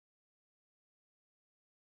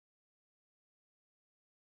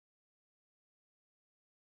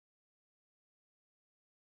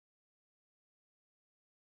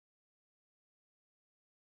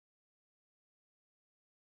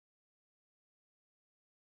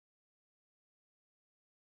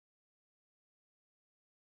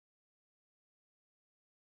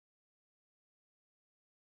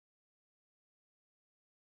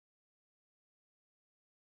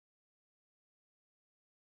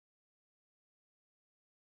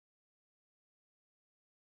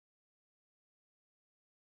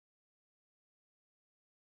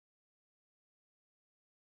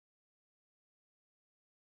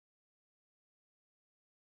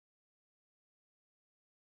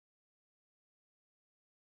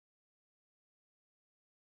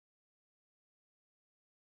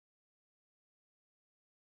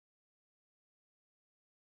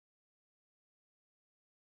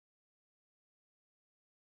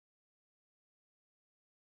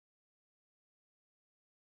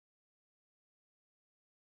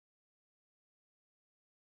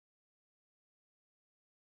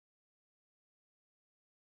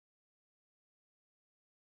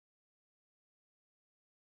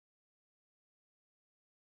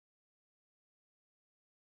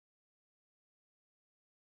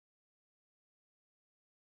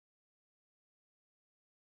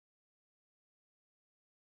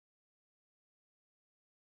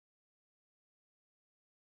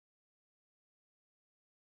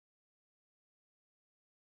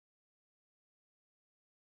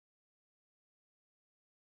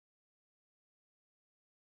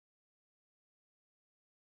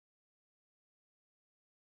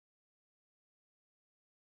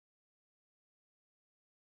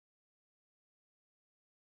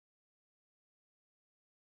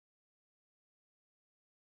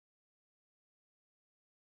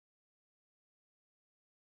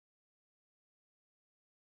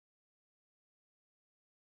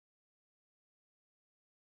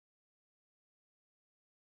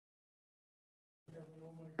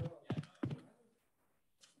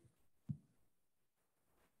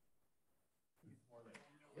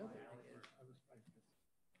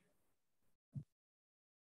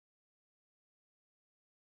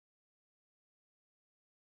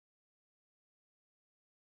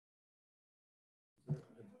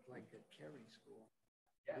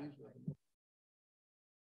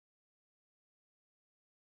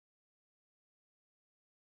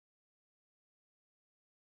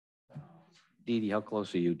Dee Dee, how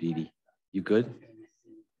close are you, Dee Dee? You good?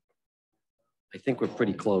 I think we're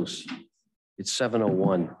pretty close. It's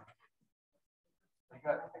 7:01.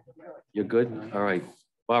 You're good? All right.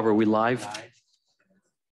 Barbara, are we live?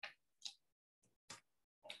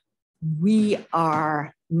 We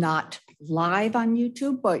are not live on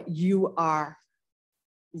YouTube, but you are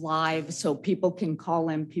live, so people can call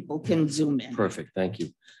in, people can Zoom in. Perfect, thank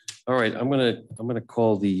you. All right, I'm gonna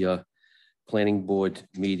call the planning board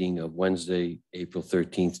meeting of Wednesday, April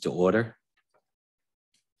 13th to order.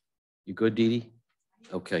 You good, Dee Dee?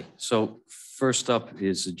 Okay, so first up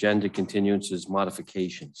is agenda continuances,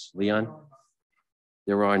 modifications. Leon?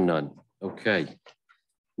 There are none. Okay.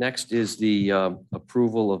 Next is the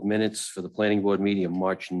approval of minutes for the planning board meeting of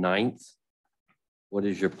March 9th. What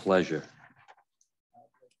is your pleasure?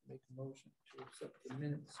 Make a motion to accept the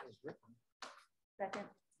minutes as written. Second.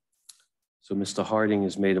 So Mr. Harding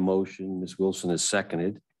has made a motion. Ms. Wilson has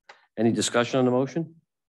seconded. Any discussion on the motion?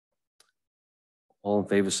 All in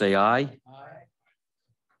favor say aye. Aye.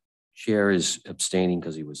 Chair is abstaining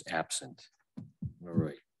because he was absent. All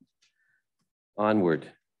right.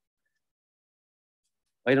 Onward.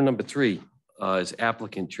 Item number 3 is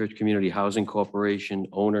applicant Church Community Housing Corporation,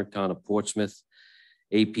 owner Town of Portsmouth,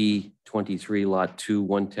 AP 23 Lot 2,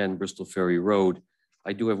 110 Bristol Ferry Road.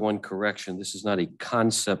 I do have one correction. This is not a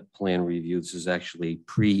concept plan review. This is actually a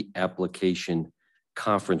pre-application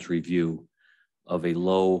conference review of a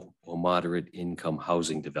low or moderate income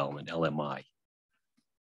housing development, LMI.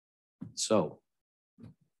 So,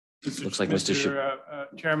 looks like Mr.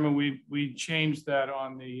 Chairman, we changed that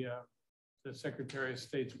on the Secretary of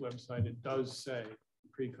State's website. It does say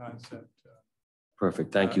pre-concept.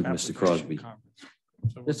 Perfect. Thank you, Mr. Crosby.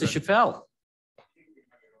 So Mr. Chappelle.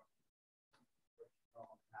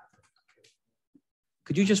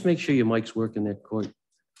 Could you just make sure your mic's working there, Court?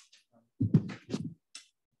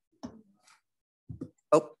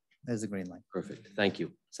 Oh, there's a green light. Perfect. Thank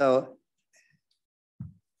you. So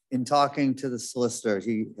in talking to the solicitor,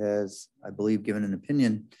 he has, I believe, given an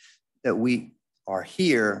opinion that we are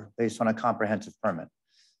here based on a comprehensive permit.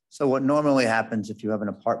 So what normally happens if you have an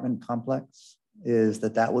apartment complex is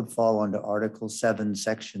that would fall under Article 7,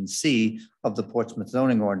 Section C of the Portsmouth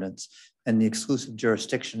zoning ordinance. And the exclusive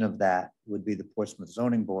jurisdiction of that would be the Portsmouth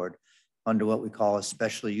Zoning Board under what we call a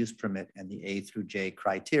special use permit and the A through J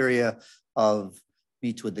criteria of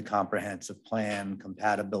meets with the comprehensive plan,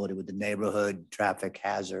 compatibility with the neighborhood, traffic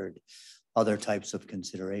hazard, other types of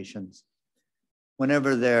considerations.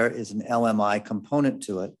 Whenever there is an LMI component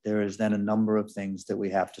to it, there is then a number of things that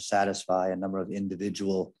we have to satisfy, a number of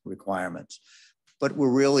individual requirements. But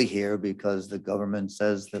we're really here because the government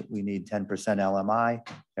says that we need 10% LMI.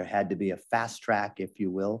 There had to be a fast track, if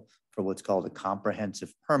you will, for what's called a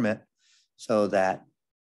comprehensive permit, so that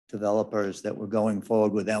developers that were going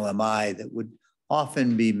forward with LMI that would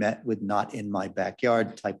often be met with not in my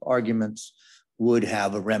backyard type arguments would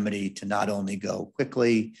have a remedy to not only go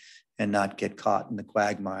quickly and not get caught in the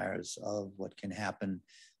quagmires of what can happen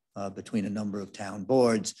between a number of town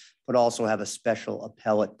boards, but also have a special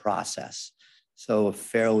appellate process. So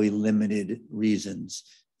fairly limited reasons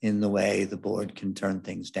in the way the board can turn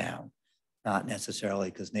things down, not necessarily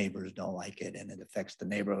because neighbors don't like it and it affects the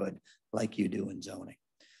neighborhood like you do in zoning.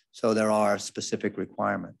 So there are specific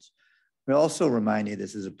requirements. We also remind you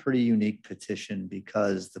this is a pretty unique petition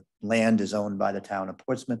because the land is owned by the town of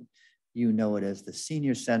Portsmouth. You know it as the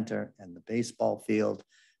senior center and the baseball field.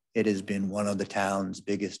 It has been one of the town's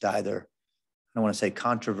biggest either, I don't want to say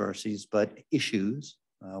controversies, but issues.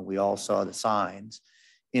 We all saw the signs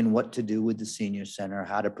in what to do with the senior center,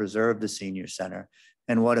 how to preserve the senior center,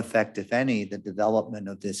 and what effect, if any, the development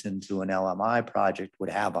of this into an LMI project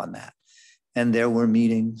would have on that. And there were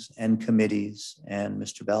meetings and committees, and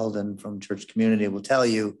Mr. Belden from Church Community will tell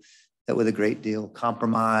you that with a great deal of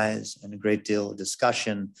compromise and a great deal of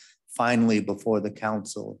discussion, finally before the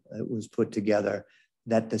council, it was put together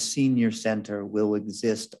that the senior center will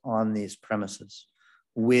exist on these premises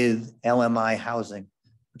with LMI housing,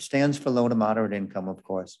 which stands for low to moderate income, of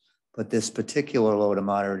course, but this particular low to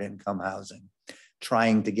moderate income housing,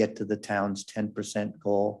 trying to get to the town's 10%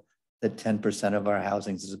 goal, that 10% of our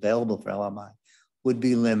housing is available for LMI, would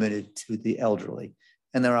be limited to the elderly.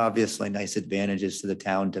 And there are obviously nice advantages to the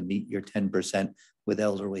town to meet your 10% with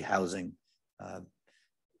elderly housing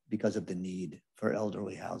because of the need for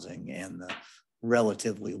elderly housing and the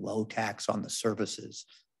relatively low tax on the services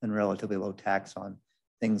and relatively low tax on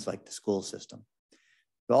things like the school system.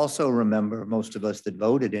 But also remember, most of us that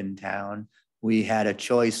voted in town, we had a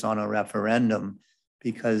choice on a referendum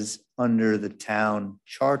because under the town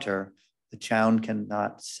charter, the town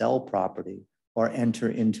cannot sell property or enter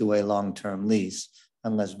into a long-term lease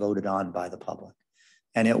unless voted on by the public.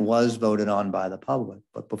 And it was voted on by the public,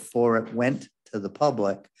 but before it went to the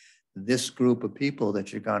public, this group of people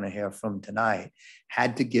that you're going to hear from tonight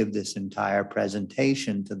had to give this entire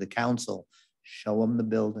presentation to the council, show them the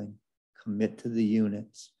building, commit to the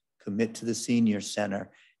units, commit to the senior center.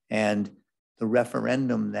 And the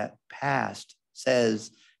referendum that passed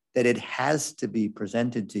says that it has to be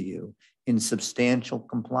presented to you in substantial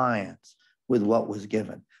compliance with what was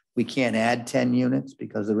given. We can't add 10 units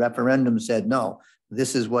because the referendum said, no,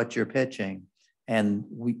 this is what you're pitching. And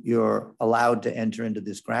you're allowed to enter into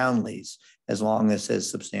this ground lease as long as it says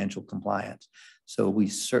substantial compliance. So we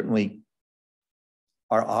certainly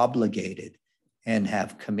are obligated and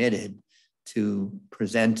have committed to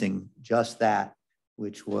presenting just that,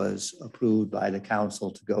 which was approved by the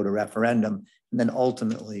council to go to referendum and then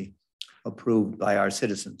ultimately approved by our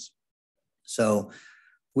citizens. So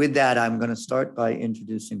with that, I'm going to start by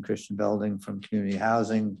introducing Christian Belding from Community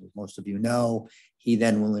Housing. Most of you know, he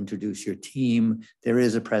then will introduce your team. There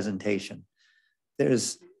is a presentation.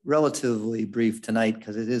 There's relatively brief tonight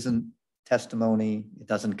because it isn't testimony. It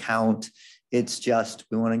doesn't count. It's just,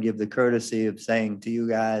 we want to give the courtesy of saying to you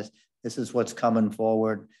guys, this is what's coming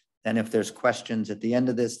forward. And if there's questions at the end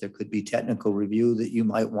of this, there could be technical review that you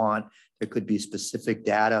might want. There could be specific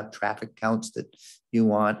data, traffic counts that you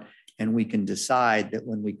want. And we can decide that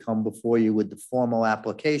when we come before you with the formal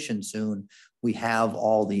application soon, we have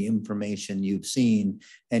all the information you've seen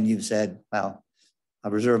and you've said, well, I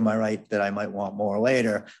reserve my right that I might want more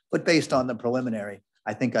later, but based on the preliminary,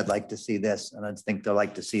 I think I'd like to see this and I think they'll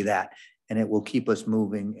like to see that. And it will keep us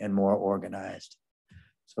moving and more organized.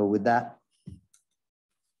 So with that.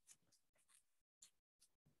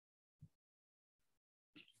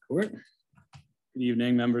 Good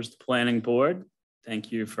evening, members of the Planning Board.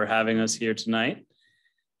 Thank you for having us here tonight.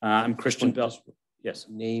 I'm Christian Bell. Yes.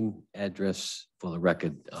 Name, address for the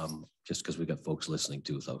record, just because we got folks listening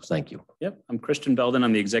too. So thank you. Yep. I'm Christian Belden.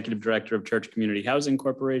 I'm the Executive Director of Church Community Housing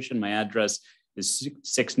Corporation. My address is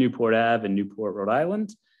 6 Newport Ave in Newport, Rhode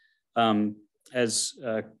Island. As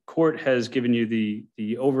Court has given you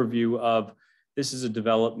the overview of, this is a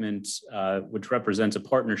development which represents a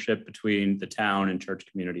partnership between the town and Church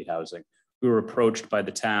Community Housing. We were approached by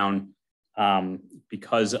the town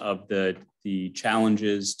because of the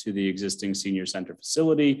challenges to the existing senior center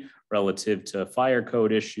facility relative to fire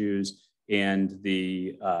code issues and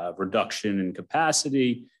the reduction in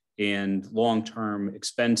capacity and long-term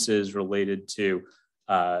expenses related to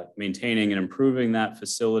maintaining and improving that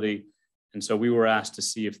facility. And so we were asked to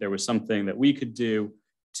see if there was something that we could do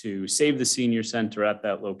to save the senior center at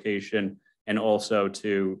that location and also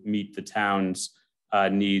to meet the town's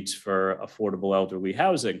needs for affordable elderly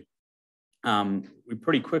housing. We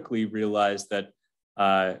pretty quickly realized that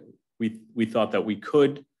we thought that we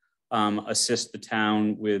could assist the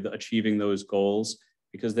town with achieving those goals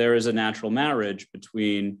because there is a natural marriage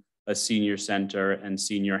between a senior center and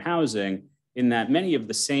senior housing in that many of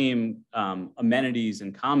the same amenities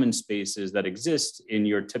and common spaces that exist in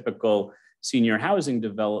your typical senior housing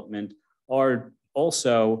development are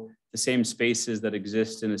also the same spaces that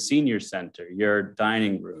exist in a senior center, your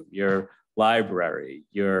dining room, your library,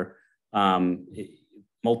 your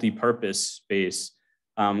multi-purpose space,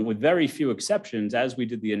 with very few exceptions. As we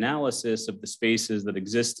did the analysis of the spaces that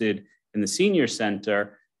existed in the senior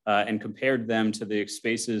center and compared them to the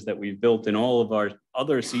spaces that we've built in all of our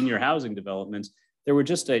other senior housing developments, there were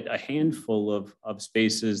just a handful of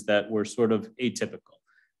spaces that were sort of atypical.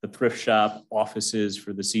 The thrift shop, offices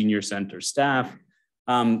for the senior center staff.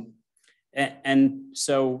 And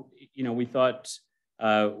so, you know, we thought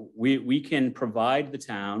we can provide the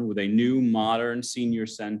town with a new modern senior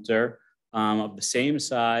center of the same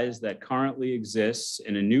size that currently exists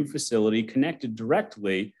in a new facility connected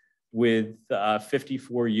directly with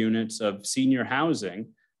 54 units of senior housing,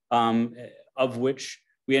 of which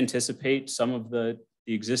we anticipate some of the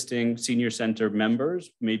existing senior center members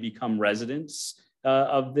may become residents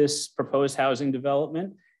of this proposed housing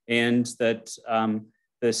development, and that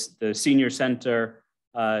the senior center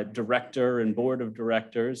director and board of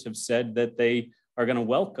directors have said that they are going to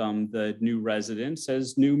welcome the new residents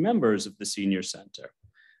as new members of the senior center.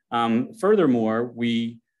 Furthermore,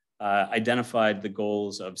 we identified the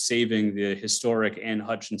goals of saving the historic Ann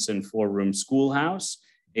Hutchinson 4-room schoolhouse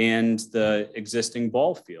and the existing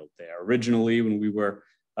ball field there. Originally, when we were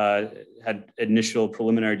had initial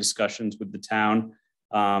preliminary discussions with the town,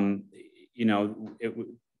 you know,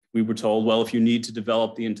 we were told, well, if you need to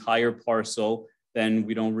develop the entire parcel, then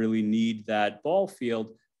we don't really need that ball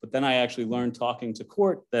field. But then I actually learned talking to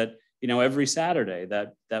Court that, you know, every Saturday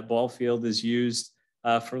that ball field is used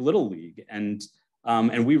for Little League. And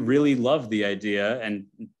we really love the idea, and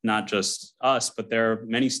not just us, but there are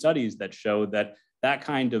many studies that show that that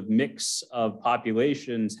kind of mix of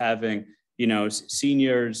populations, having, you know,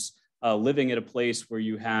 seniors living at a place where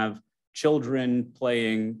you have children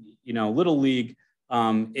playing, you know, Little League,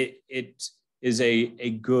 it is a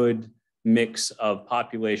good mix of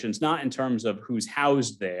populations, not in terms of who's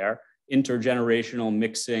housed there. Intergenerational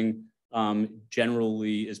mixing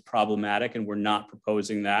generally is problematic, and we're not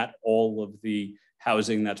proposing that. All of the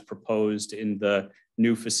housing that's proposed in the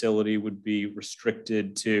new facility would be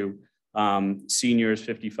restricted to seniors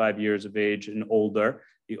 55 years of age and older.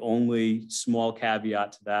 The only small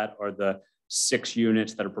caveat to that are the 6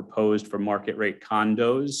 units that are proposed for market rate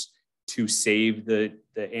condos to save the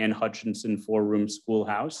Ann Hutchinson 4-room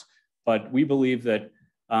schoolhouse. But we believe that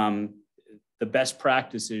the best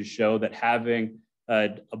practices show that having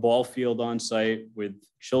a ball field on site with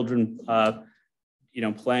children, you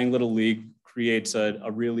know, playing Little League creates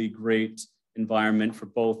a really great environment for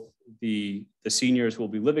both the seniors who will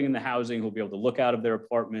be living in the housing, who will be able to look out of their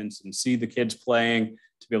apartments and see the kids playing,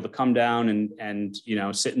 to be able to come down and you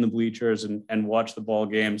know, sit in the bleachers and watch the ball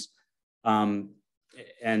games. You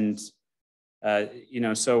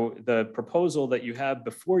know, so the proposal that you have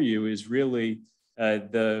before you is really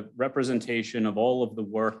the representation of all of the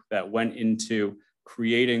work that went into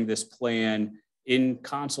creating this plan in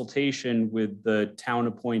consultation with the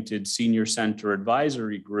town-appointed Senior Center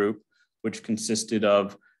Advisory Group, which consisted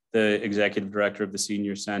of the executive director of the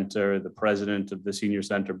Senior Center, the president of the Senior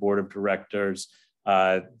Center Board of Directors,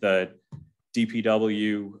 the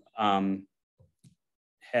DPW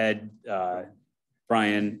head,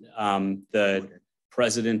 Brian, the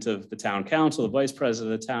president of the town council, the vice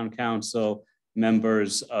president of the town council,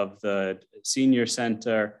 members of the Senior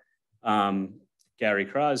Center, Gary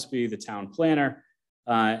Crosby, the town planner.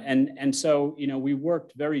 And so, you know, we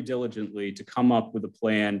worked very diligently to come up with a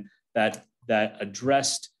plan that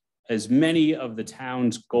addressed as many of the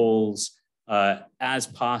town's goals as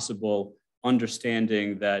possible,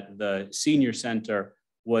 understanding that the Senior Center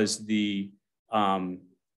was the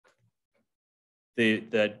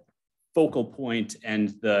focal point and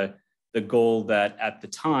the goal that at the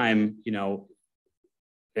time, you know,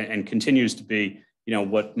 and continues to be, you know,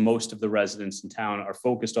 what most of the residents in town are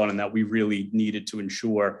focused on, and that we really needed to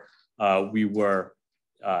ensure we were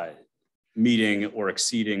meeting or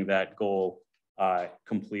exceeding that goal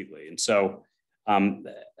completely. And so,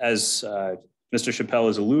 as Mr. Chappelle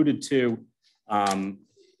has alluded to,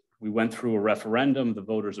 we went through a referendum. The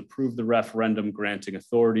voters approved the referendum, granting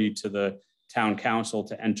authority to the town council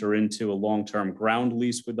to enter into a long-term ground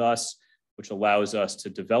lease with us, which allows us to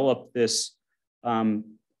develop this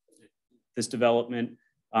development.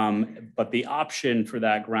 But the option for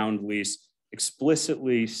that ground lease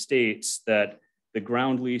explicitly states that the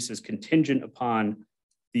ground lease is contingent upon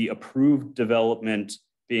the approved development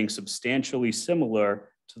being substantially similar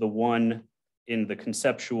to the one in the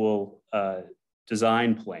conceptual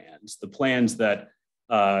design plans, the plans that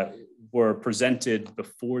were presented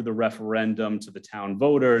before the referendum to the town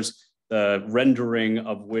voters, the rendering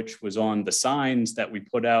of which was on the signs that we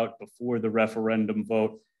put out before the referendum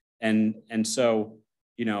vote. And so,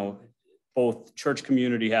 you know, both Church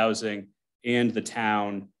Community Housing and the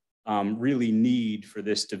town really need for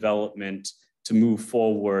this development to move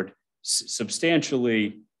forward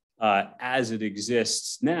substantially as it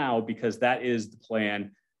exists now, because that is the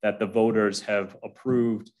plan that the voters have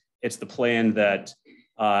approved. It's the plan that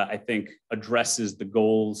I think addresses the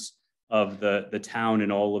goals of the town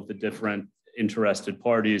and all of the different interested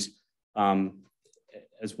parties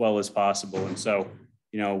as well as possible. And so,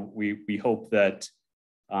 you know, we hope that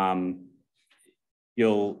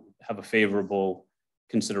you'll have a favorable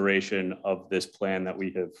consideration of this plan that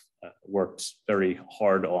we have worked very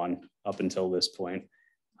hard on up until this point,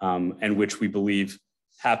 and which we believe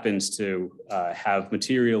happens to have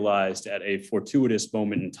materialized at a fortuitous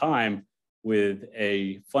moment in time with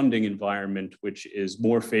a funding environment which is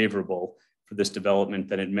more favorable for this development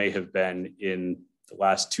than it may have been in the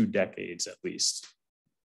last 2 decades at least.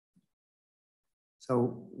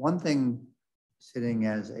 So one thing sitting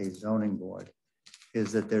as a zoning board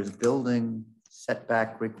is that there's building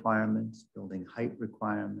setback requirements, building height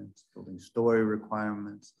requirements, building story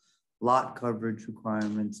requirements, lot coverage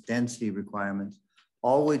requirements, density requirements,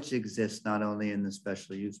 all which exist not only in the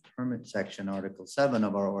special use permit section, Article 7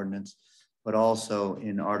 of our ordinance, but also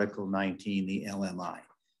in Article 19, the LMI.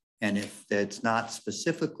 And if it's not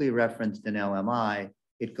specifically referenced in LMI,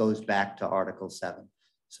 it goes back to Article 7.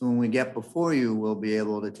 So when we get before you, we'll be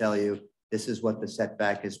able to tell you, This is what the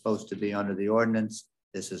setback is supposed to be under the ordinance.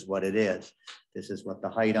 This is what it is. This is what the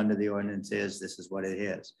height under the ordinance is. This is what it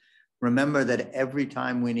is. Remember that every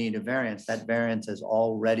time we need a variance, that variance has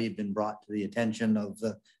already been brought to the attention of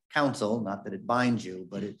the council, not that it binds you,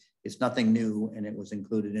 but it's nothing new and it was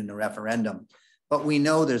included in the referendum. But we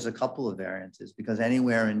know there's a couple of variances because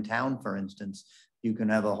anywhere in town, for instance, you can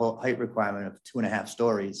have a whole height requirement of 2.5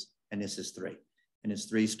 stories and this is 3. And it's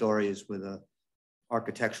 3 stories with a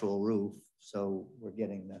architectural roof. So we're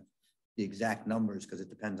getting the exact numbers because it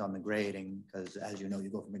depends on the grading, because as you know, you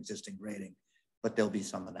go from existing grading, but there'll be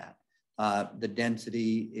some of that. The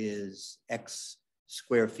density is X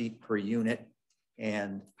square feet per unit.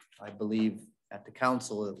 And I believe at the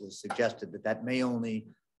council, it was suggested that that may only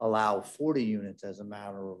allow 40 units as a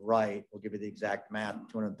matter of right. We'll give you the exact math,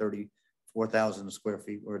 234,000 square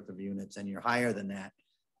feet worth of units, and you're higher than that.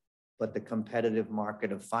 But the competitive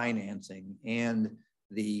market of financing and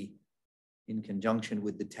in conjunction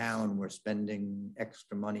with the town, we're spending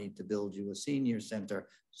extra money to build you a senior center.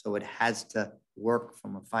 So it has to work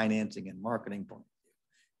from a financing and marketing point of view.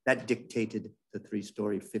 That dictated the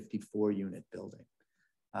 3-story 54-unit building.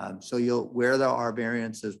 So where there are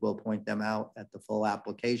variances, we'll point them out at the full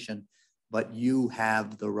application, but you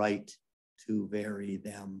have the right to vary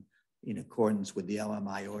them in accordance with the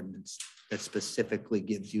LMI ordinance that specifically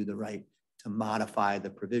gives you the right to modify the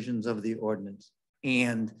provisions of the ordinance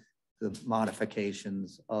and the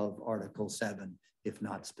modifications of Article 7, if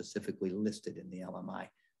not specifically listed in the LMI.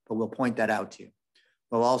 But we'll point that out to you.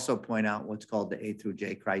 We'll also point out what's called the A through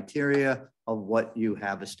J criteria of what you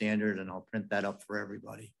have a standard, and I'll print that up for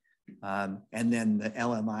everybody. And then the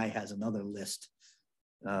LMI has another list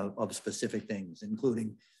of specific things,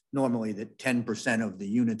 including normally that 10% of the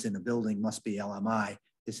units in a building must be LMI.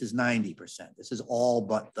 This is 90%. This is all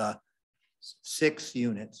but the 6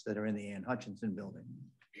 units that are in the Ann Hutchinson building.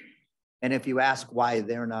 And if you ask why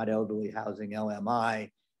they're not elderly housing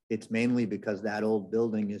LMI, it's mainly because that old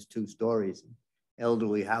building is 2 stories.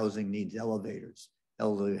 Elderly housing needs elevators.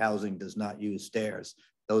 Elderly housing does not use stairs.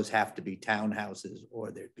 Those have to be townhouses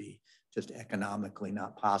or there'd be just economically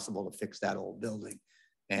not possible to fix that old building.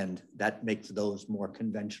 And that makes those more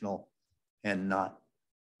conventional and not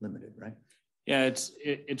limited, right? Yeah,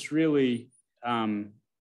 it's really the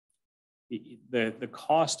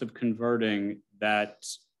cost of converting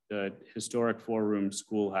the historic 4-room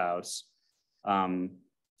schoolhouse to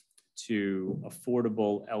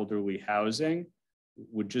affordable elderly housing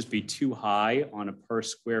would just be too high on a per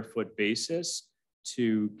square foot basis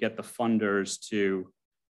to get the funders to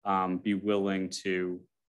be willing to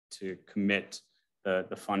commit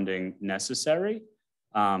the funding necessary.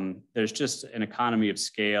 There's just an economy of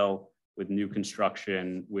scale with new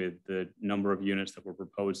construction, with the number of units that we're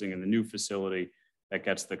proposing in the new facility that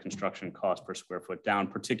gets the construction cost per square foot down,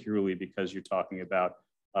 particularly because you're talking about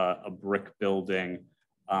a brick building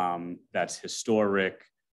that's historic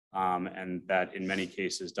and that in many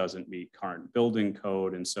cases doesn't meet current building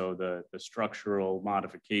code. And so the structural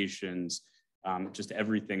modifications, just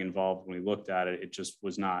everything involved when we looked at it, it just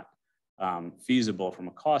was not feasible from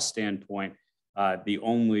a cost standpoint. The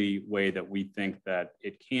only way that we think that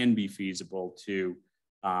it can be feasible to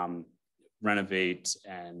renovate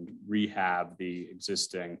and rehab the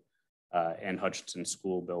existing Ann Hutchinson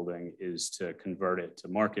School building is to convert it to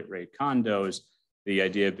market rate condos. The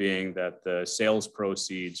idea being that the sales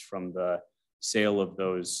proceeds from the sale of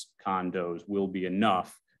those condos will be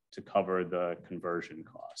enough to cover the conversion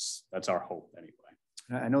costs. That's our hope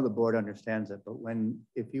anyway. I know the board understands it, but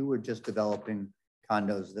if you were just developing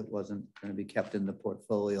condos that wasn't going to be kept in the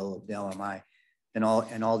portfolio of the LMI and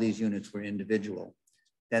all these units were individual,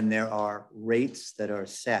 then there are rates that are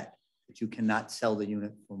set that you cannot sell the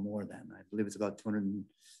unit for more than, I believe it's about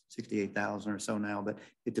 268,000 or so now, but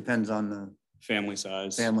it depends on the family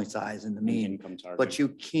size and the mean income target. But you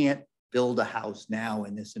can't build a house now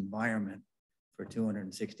in this environment for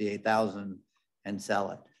 268,000 and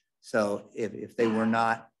sell it. So if they were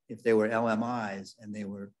LMIs and they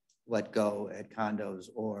were let go at condos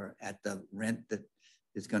or at the rent that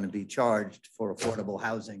is going to be charged for affordable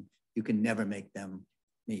housing, you can never make them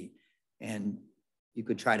meet. And you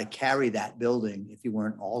could try to carry that building if you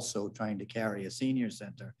weren't also trying to carry a senior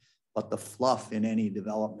center, but the fluff in any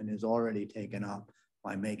development is already taken up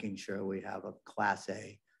by making sure we have a Class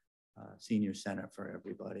A senior center for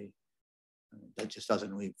everybody. That just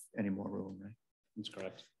doesn't leave any more room, right? That's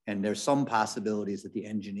correct. And there's some possibilities that the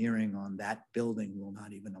engineering on that building will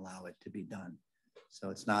not even allow it to be done. So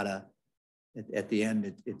it's not at the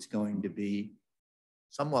end, it's going to be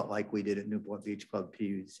somewhat like we did at Newport Beach Club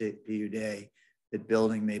PUD. That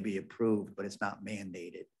building may be approved, but it's not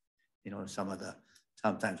mandated. You know, some of the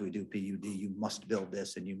sometimes we do PUD, you must build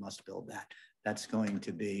this and you must build that. That's going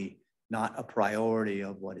to be not a priority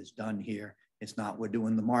of what is done here. It's not we're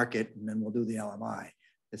doing the market and then we'll do the LMI.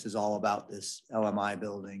 This is all about this LMI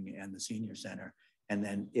building and the senior center. And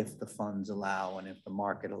then if the funds allow and if the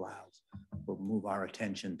market allows, we'll move our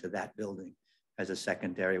attention to that building as a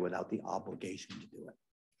secondary without the obligation to do it.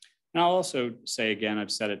 And I'll also say again,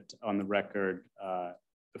 I've said it on the record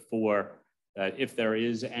before, that if there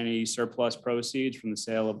is any surplus proceeds from the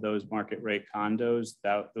sale of those market rate condos,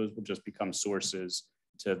 those will just become sources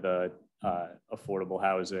to the affordable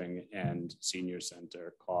housing and senior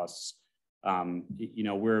center costs. You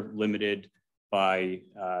know, we're limited by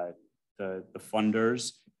the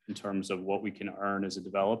funders in terms of what we can earn as a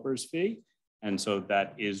developer's fee. And so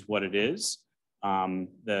that is what it is.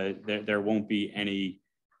 There won't be any,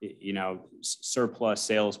 you know, surplus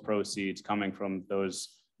sales proceeds coming from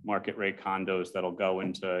those market rate condos that'll go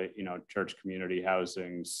into, you know, church community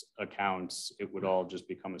housing's accounts. It would all just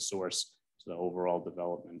become a source to the overall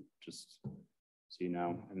development, just so you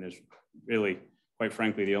know. And there's really, quite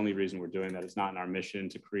frankly, the only reason we're doing that is not in our mission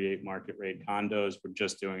to create market rate condos. We're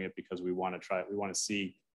just doing it because we want to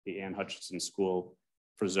see the Anne Hutchinson School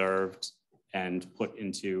preserved and put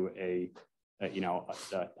into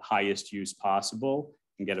the highest use possible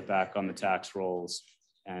and get it back on the tax rolls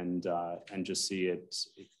and just see it,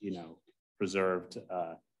 you know, preserved,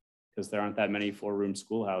 because there aren't that many 4-room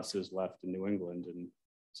schoolhouses left in New England. And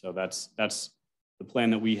so that's the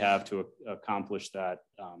plan that we have to accomplish that.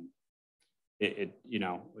 You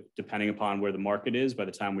know, depending upon where the market is, by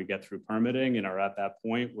the time we get through permitting and are at that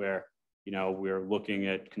point where, you know, we're looking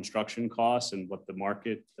at construction costs and what the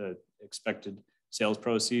market, the expected sales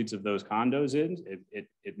proceeds of those condos is,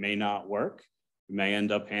 it may not work. We may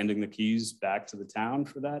end up handing the keys back to the town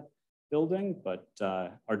for that building, but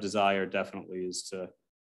our desire definitely is to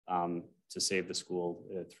save the school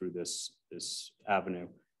through this avenue.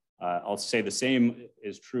 I'll say the same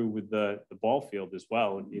is true with the ball field as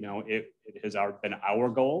well. You know, it has been our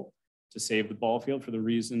goal to save the ball field for the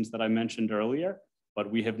reasons that I mentioned earlier,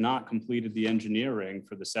 but we have not completed the engineering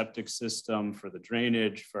for the septic system, for the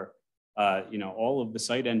drainage, for, you know, all of the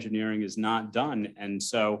site engineering is not done. And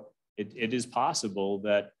so it is possible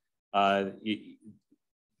that a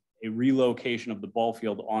relocation of the ball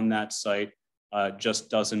field on that site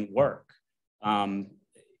just doesn't work.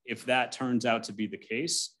 If that turns out to be the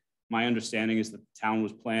case, my understanding is that the town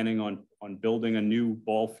was planning on building a new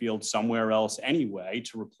ball field somewhere else anyway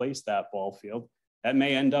to replace that ball field. That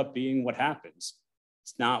may end up being what happens.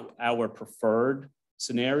 It's not our preferred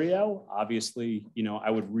scenario. Obviously, you know, I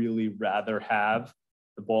would really rather have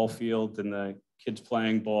the ball field and the kids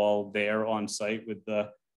playing ball there on site with the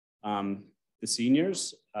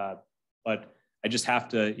seniors. But I just have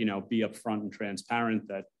to, you know, be upfront and transparent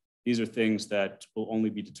that these are things that will only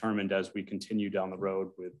be determined as we continue down the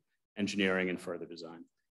road with engineering and further design.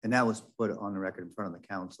 And that was put on the record in front of the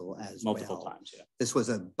council as Multiple well. times, yeah. This was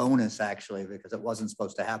a bonus actually, because it wasn't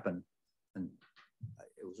supposed to happen. And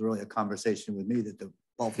it was really a conversation with me that the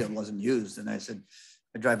ball field wasn't used. And I said,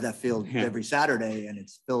 I drive that field every Saturday and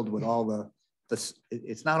it's filled with all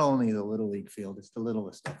it's not only the Little League field, it's the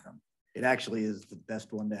littlest of them. It actually is the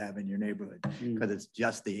best one to have in your neighborhood because it's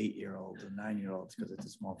just the 8-year-olds and 9-year-olds because it's a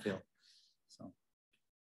small field. So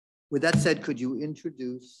with that said, could you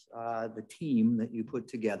introduce the team that you put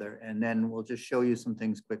together, and then we'll just show you some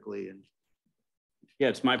things quickly. And yeah,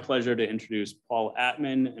 it's my pleasure to introduce Paul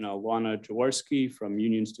Atman and Alana Jaworski from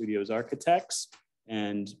Union Studios Architects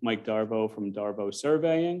and Mike Darvo from Darvo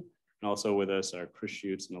Surveying. And also with us are Chris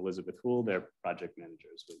Schutz and Elizabeth Houle, they're project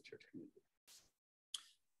managers with the church community.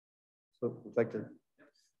 So we'd like to,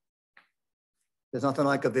 there's nothing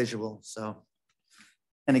like a visual. So,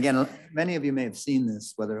 and again, many of you may have seen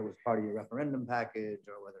this, whether it was part of your referendum package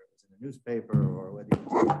or whether it was in the newspaper or whether it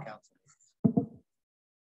was in the council.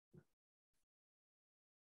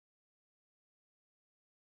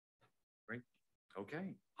 Great.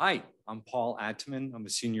 Okay. Hi, I'm Paul Atman. I'm a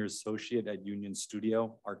senior associate at Union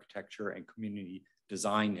Studio Architecture and Community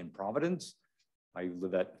Design in Providence. I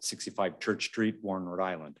live at 65 Church Street, Warren, Rhode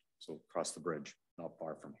Island. So across the bridge, not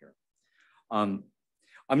far from here. I'm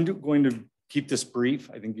going to keep this brief.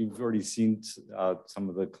 I think you've already seen some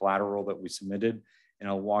of the collateral that we submitted, and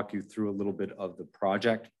I'll walk you through a little bit of the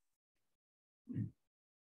project.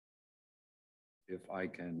 If I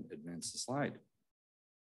can advance the slide.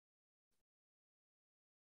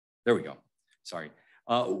 There we go. Sorry.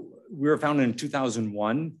 We were founded in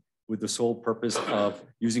 2001 with the sole purpose of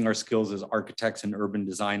using our skills as architects and urban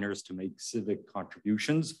designers to make civic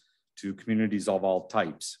contributions to communities of all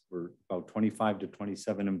types. We're about 25 to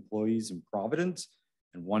 27 employees in Providence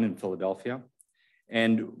and 1 in Philadelphia.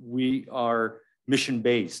 And we are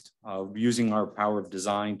mission-based, using our power of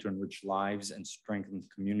design to enrich lives and strengthen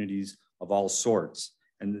communities of all sorts.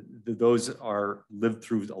 And those are lived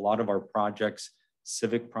through a lot of our projects,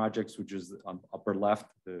 civic projects, which is on upper left,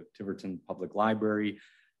 the Tiverton Public Library,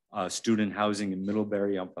 student housing in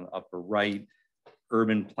Middlebury up on the upper right,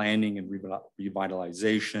 urban planning and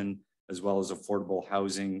revitalization, as well as affordable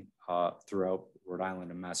housing throughout Rhode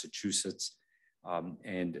Island and Massachusetts,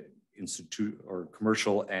 and institute or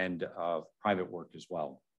commercial and private work as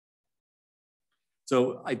well.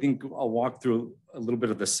 So I think I'll walk through a little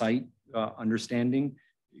bit of the site understanding.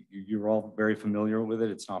 You're all very familiar with it.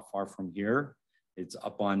 It's not far from here. It's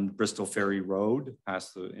up on Bristol Ferry Road,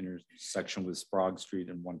 past the intersection with Sprague Street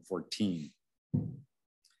and 114.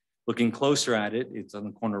 Looking closer at it, it's on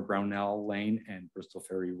the corner of Brownell Lane and Bristol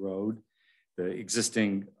Ferry Road. The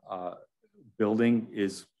existing building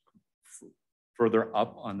is further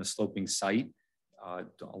up on the sloping site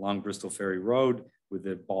along Bristol Ferry Road with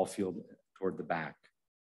the ball field toward the back.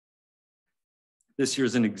 This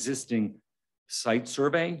here's an existing site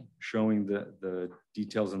survey showing the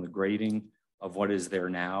details and the grading of what is there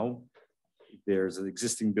now. There's an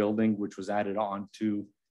existing building which was added on to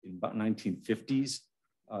in about 1950s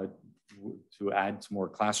to add some more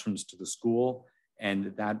classrooms to the school.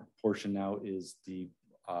 And that portion now is the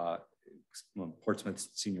Portsmouth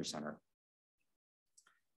Senior Center.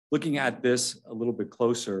 Looking at this a little bit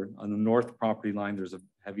closer, on the north property line, there's a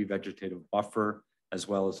heavy vegetative buffer, as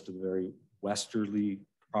well as to the very westerly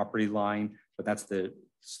property line, but that's the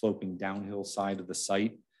sloping downhill side of the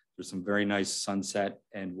site. There's some very nice sunset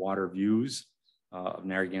and water views of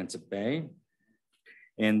Narragansett Bay.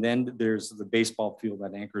 And then there's the baseball field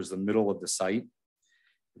that anchors the middle of the site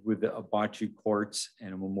with the bocce courts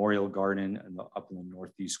and a memorial garden up in the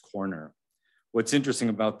northeast corner. What's interesting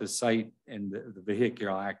about this site and the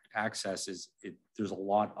vehicular access is there's a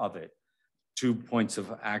lot of it. 2 points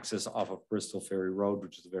of access off of Bristol Ferry Road,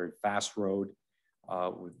 which is a very fast road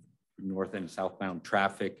with north and southbound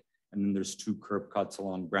traffic. And then there's 2 curb cuts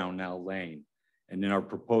along Brownell Lane. And in our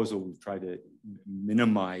proposal, we've tried to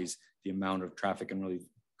minimize the amount of traffic and really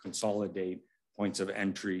consolidate points of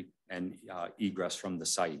entry and egress from the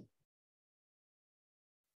site.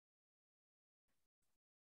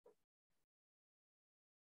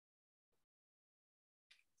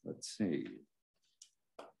 Let's see.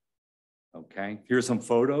 Okay, here's some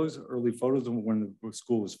photos, early photos of when the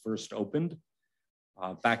school was first opened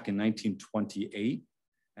back in 1928.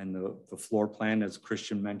 And the floor plan, as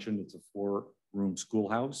Christian mentioned, it's a 4-room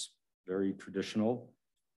schoolhouse, very traditional.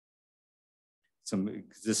 Some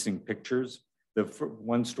existing pictures. The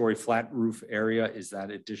 1-story flat roof area is that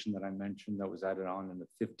addition that I mentioned that was added on in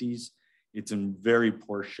the 50s. It's in very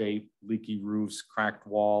poor shape, leaky roofs, cracked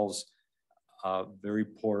walls, very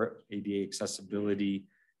poor ADA accessibility.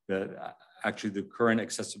 Actually, the current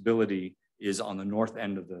accessibility is on the north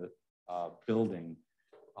end of the building,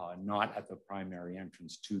 not at the primary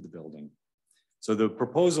entrance to the building. So the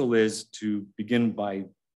proposal is to begin by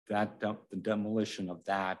the demolition of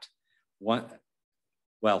that.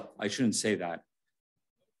 Well, I shouldn't say that.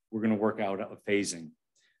 We're going to work out a phasing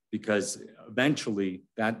because eventually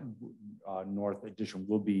that north addition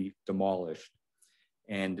will be demolished,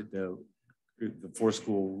 and the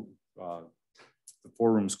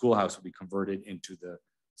 4-room schoolhouse will be converted into the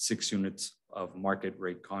 6 units of market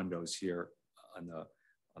rate condos here on the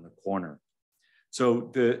corner.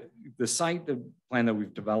 So the site, the plan that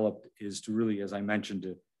we've developed is to really, as I mentioned,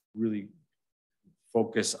 to really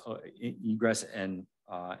focus egress and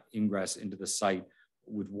ingress into the site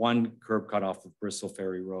with 1 curb cut off of Bristol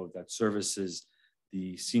Ferry Road that services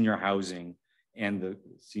the senior housing and the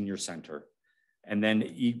senior center. And then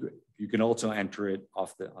you can also enter it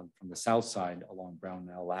off from the south side along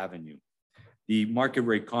Brownell Avenue. The market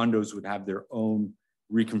rate condos would have their own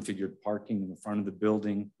reconfigured parking in the front of the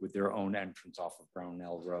building with their own entrance off of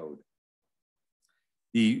Brownell Road.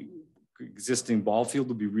 The existing ball field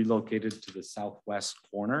will be relocated to the southwest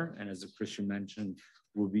corner. And as Christian mentioned,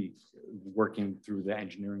 we'll be working through the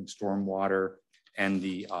engineering, stormwater, and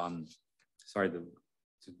the, sorry, the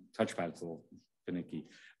touchpad's a little finicky.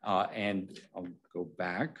 And I'll go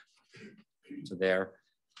back to there.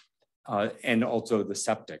 And also the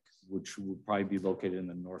septic, which will probably be located in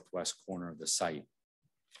the northwest corner of the site.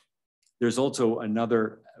 There's also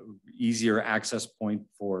another easier access point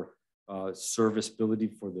for serviceability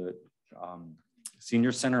for the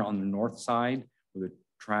senior center on the north side with a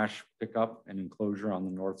trash pickup and enclosure on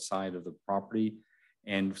the north side of the property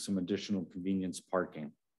and some additional convenience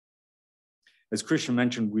parking. As Christian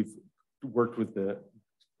mentioned, we've worked with the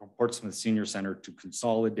Portsmouth Senior Center to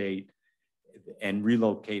consolidate and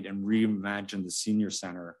relocate and reimagine the senior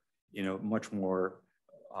center in a much more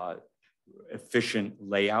efficient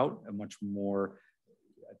layout, a much more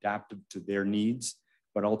adaptive to their needs,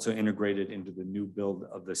 but also integrated into the new build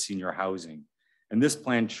of the senior housing. And this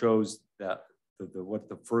plan shows that what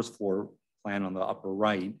the first floor plan on the upper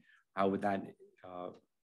right, how that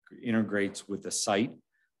integrates with the site,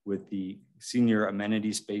 with the senior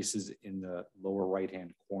amenity spaces in the lower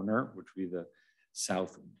right-hand corner, which would be the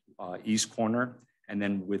southeast corner, and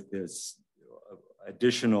then with this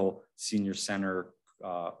additional senior center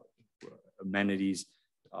amenities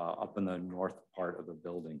up in the north part of the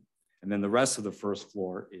building. And then the rest of the first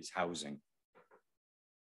floor is housing.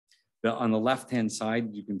 On the left-hand side,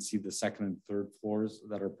 you can see the second and third floors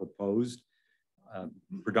that are proposed,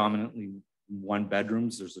 predominantly 1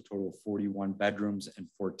 bedrooms. There's a total of 41 bedrooms and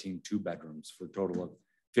 14 2-bedrooms for a total of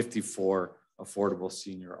 54 affordable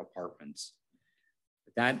senior apartments.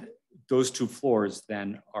 Those 2 floors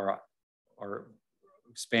then are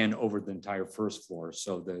expand over the entire first floor.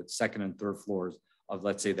 So the second and third floors of,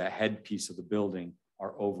 let's say, the head piece of the building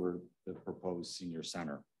are over the proposed senior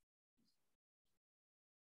center.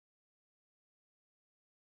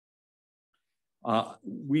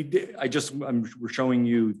 We're showing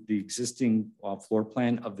you the existing floor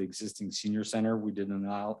plan of the existing senior center. We did an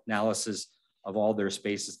analysis of all their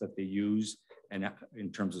spaces that they use, and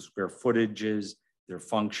in terms of square footages, their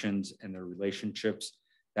functions, and their relationships.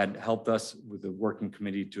 That helped us with the working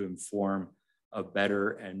committee to inform a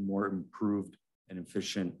better and more improved and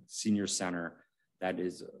efficient senior center that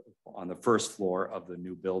is on the first floor of the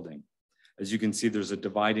new building. As you can see, there's a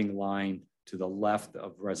dividing line to the left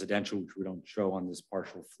of residential, which we don't show on this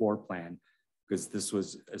partial floor plan, because this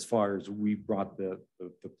was as far as we brought the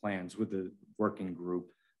plans with the working group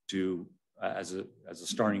to as a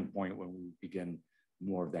starting point when we begin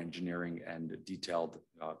more of the engineering and detailed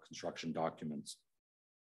construction documents.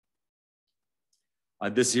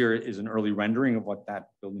 This here is an early rendering of what that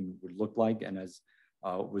building would look like. And as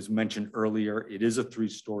was mentioned earlier, it is a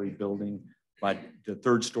 3-story building, but the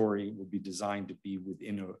 3rd story will be designed to be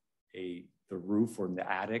within the roof or in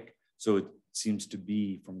the attic. So it seems to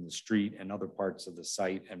be from the street and other parts of the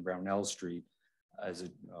site and Brownell Street as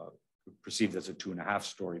perceived as a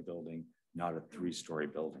 2.5-story building, not a 3-story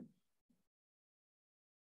building.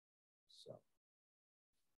 So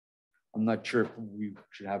I'm not sure if we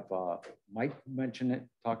should have Mike mention it,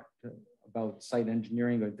 talk about site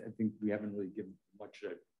engineering. I think we haven't really given much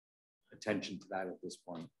attention to that at this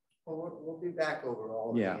point. Well, we'll be back over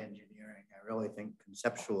all of the engineering. I really think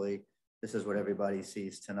conceptually, this is what everybody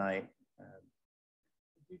sees tonight.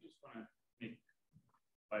 You just want to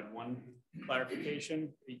provide one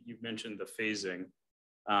clarification. You've mentioned the phasing.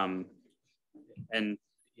 And,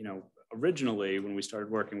 you know, originally when we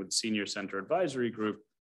started working with the Senior Center Advisory Group,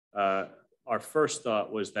 our first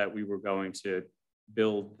thought was that we were going to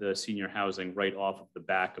build the senior housing right off of the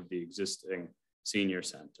back of the existing senior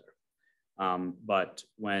center. But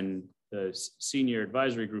when the Senior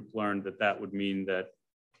Advisory Group learned that that would mean that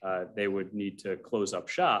they would need to close up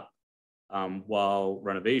shop while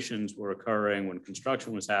renovations were occurring, when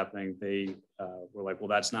construction was happening, they were like, well,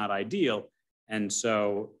 that's not ideal. And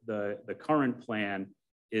so the current plan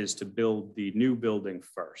is to build the new building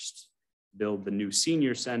first, build the new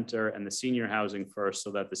senior center and the senior housing first, so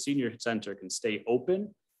that the senior center can stay open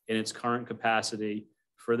in its current capacity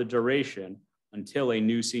for the duration until a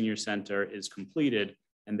new senior center is completed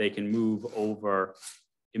and they can move over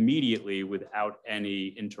immediately without any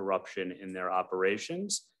interruption in their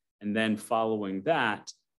operations. And then following that,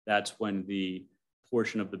 that's when the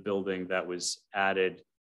portion of the building that was added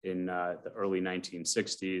in the early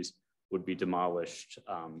 1960s would be demolished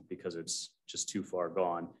because it's just too far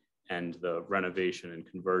gone. And the renovation and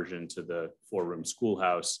conversion to the 4-room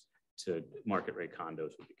schoolhouse to market rate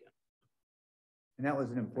condos would begin. And that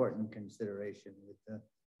was an important consideration with the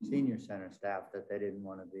senior center staff, that they didn't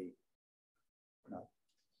want to be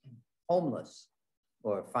homeless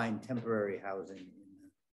or find temporary housing in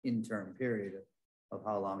the interim period of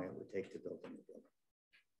how long it would take to build a new building.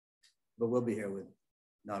 But we'll be here with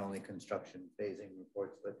not only construction phasing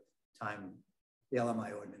reports, but time. The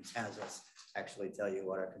LMI ordinance has us actually tell you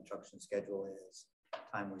what our construction schedule is,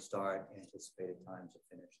 time we start, anticipated times to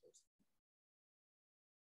finish this.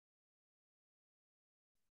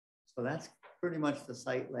 So that's pretty much the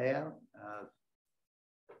site layout.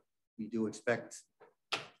 We do expect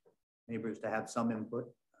neighbors to have some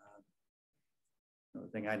input. Another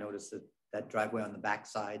thing I noticed that driveway on the back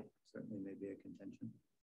side certainly may be a contention,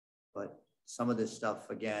 but some of this stuff,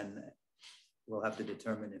 again, we'll have to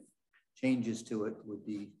determine if changes to it would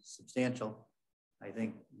be substantial. I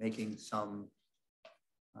think making some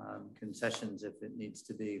concessions, if it needs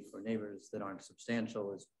to be for neighbors that aren't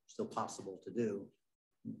substantial, is still possible to do,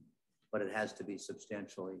 but it has to be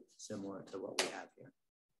substantially similar to what we have here.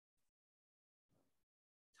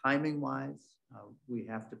 Timing wise, we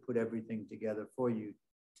have to put everything together for you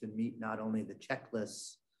to meet not only the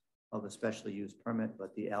checklists of a special use permit,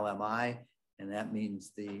 but the LMI, and that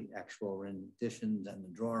means the actual renditions and the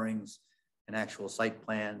drawings and actual site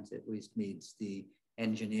plans. At least meets the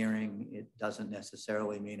engineering. It doesn't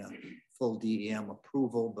necessarily mean a full DEM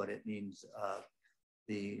approval, but it means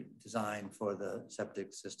the design for the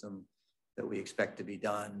septic system that we expect to be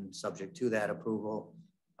done subject to that approval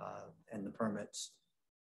and the permits.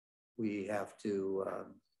 We have to,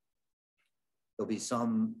 there'll be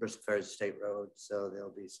some Bristol Ferries State Road, so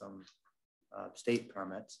there'll be some state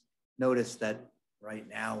permits. Notice that right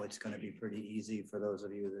now it's going to be pretty easy for those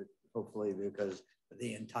of you that hopefully, because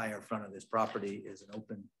the entire front of this property is an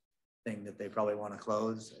open thing that they probably want to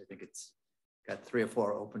close. I think it's got 3 or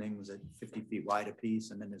 4 openings at 50 feet wide a piece,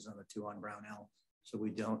 and then there's another 2 on Brownell. So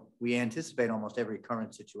we anticipate almost every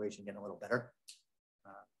current situation getting a little better.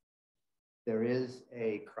 There is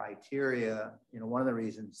a criteria, one of the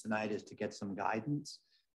reasons tonight is to get some guidance.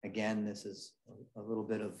 Again, this is a little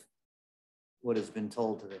bit of what has been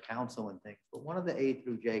told to the council and things, but one of the A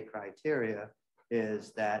through J criteria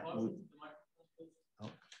is that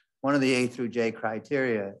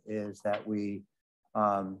we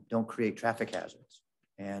don't create traffic hazards.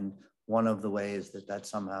 And one of the ways that that's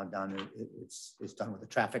somehow done, it's done with a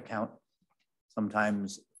traffic count.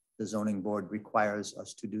 Sometimes the zoning board requires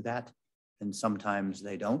us to do that, and sometimes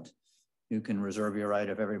they don't. You can reserve your right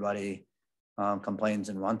if everybody complains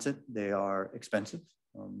and wants it. They are expensive.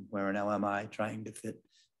 We're an LMI trying to fit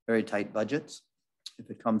very tight budgets. If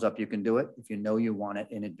it comes up, you can do it. If you know you want it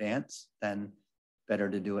in advance, then better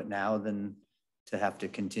to do it now than to have to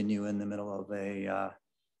continue in the middle of a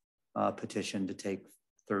petition to take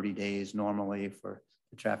 30 days normally for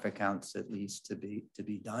the traffic counts at least to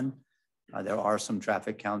be done. There are some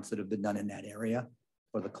traffic counts that have been done in that area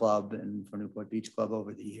for the club and for Newport Beach Club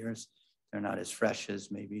over the years. They're not as fresh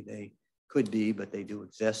as maybe they could be, but they do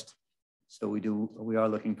exist. So we are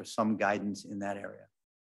looking for some guidance in that area.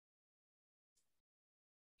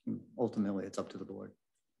 Ultimately, it's up to the board.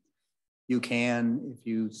 You can, if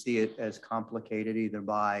you see it as complicated, either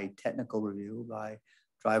by technical review, by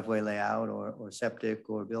driveway layout or septic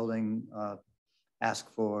or building, ask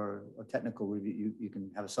for a technical review. You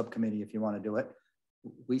can have a subcommittee if you want to do it.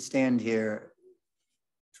 We stand here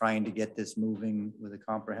trying to get this moving with a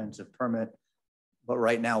comprehensive permit, but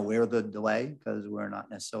right now we're the delay because we're not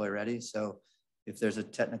necessarily ready. So if there's a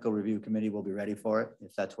technical review committee, we'll be ready for it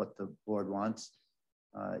if that's what the board wants.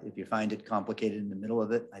 If you find it complicated in the middle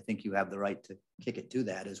of it, I think you have the right to kick it to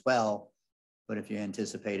that as well. But if you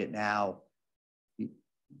anticipate it now,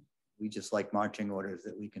 we just like marching orders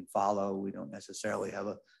that we can follow. We don't necessarily have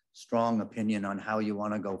a strong opinion on how you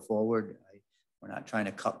want to go forward. We're not trying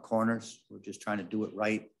to cut corners. We're just trying to do it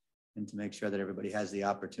right and to make sure that everybody has the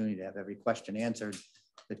opportunity to have every question answered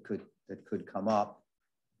that could come up,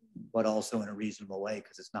 but also in a reasonable way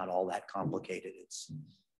because it's not all that complicated. It's a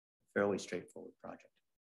fairly straightforward project.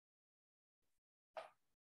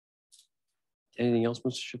 Anything else,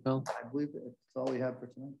 Mr. Chappelle? I believe that's all we have for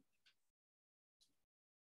tonight.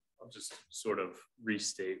 I'll just sort of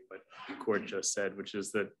restate what the court just said, which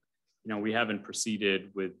is that, we haven't proceeded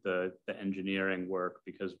with the engineering work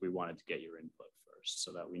because we wanted to get your input first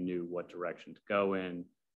so that we knew what direction to go in,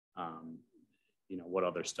 what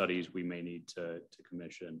other studies we may need to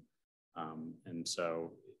commission. And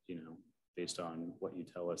so, based on what you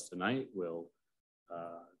tell us tonight, we'll,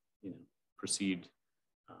 proceed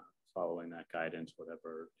following that guidance,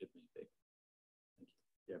 whatever it may be. Thank you.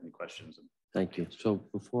 If you have any questions. Thank you. So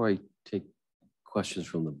before I take questions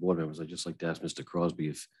from the board members, I'd just like to ask Mr. Crosby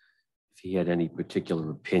if he had any particular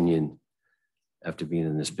opinion after being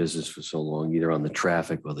in this business for so long, either on the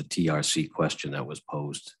traffic or the TRC question that was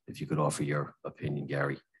posed. If you could offer your opinion,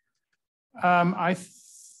 Gary. I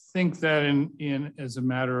think that in as a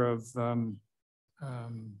matter of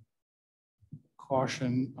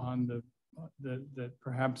caution on that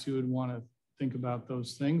perhaps you would want to think about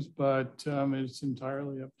those things, but it's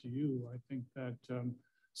entirely up to you. I think that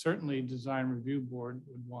certainly Design Review Board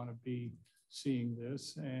would want to be seeing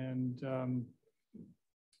this, and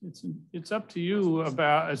it's up to you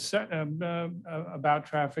about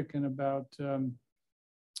traffic and about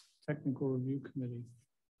technical review committee,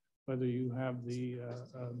 whether you have the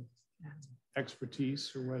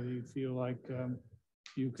expertise or whether you feel like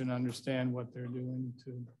you can understand what they're doing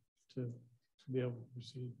to be able to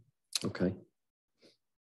proceed. Okay.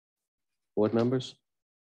 Board members?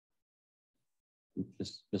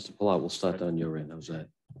 Mr. Palat, we'll start on your end. How's that?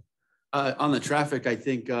 On the traffic, I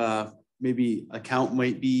think maybe a count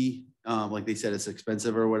might be, like they said, it's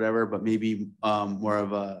expensive or whatever, but maybe more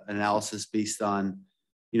of a analysis based on,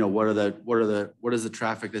 you know, what is the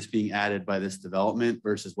traffic that's being added by this development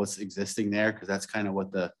versus what's existing there? Because that's kind of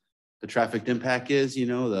what the traffic impact is, you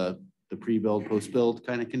know, the pre-build, post-build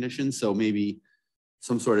kind of conditions. So maybe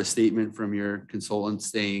some sort of statement from your consultant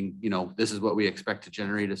saying, you know, this is what we expect to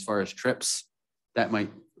generate as far as trips. That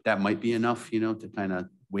might be enough, you know, to kind of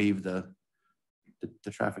waive the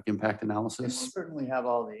traffic impact And we'll analysis. certainly have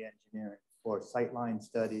all the engineering for sightline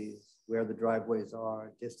studies, where the driveways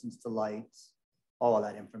are, distance to lights, all of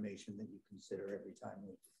that information that you consider every time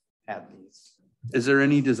we have these. Is there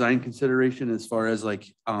any design consideration as far as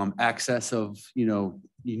like access of, you know,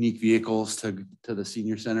 unique vehicles to the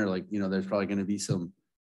senior center? Like, you know, there's probably going to be some,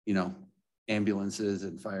 you know, ambulances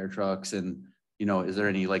and fire trucks and, you know, is there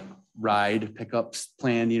any like ride pickups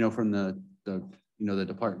planned, you know, from the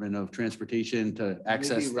Department of Transportation to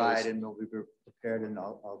access Maybe ride those? and we'll be prepared and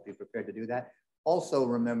I'll be prepared to do that. Also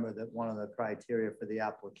remember that one of the criteria for the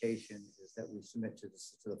application is that we submit to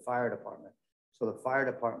the fire department. So the fire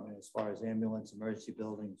department, as far as ambulance, emergency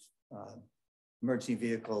buildings, emergency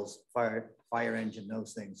vehicles, fire engine,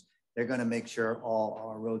 those things, they're going to make sure all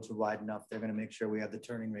our roads are wide enough. They're going to make sure we have the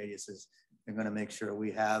turning radiuses. They're going to make sure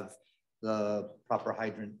we have the proper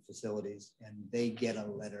hydrant facilities, and they get a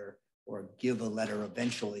letter or give a letter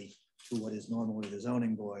eventually to what is normally the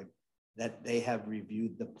zoning board that they have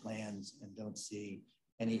reviewed the plans and don't see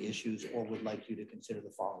any issues or would like you to consider the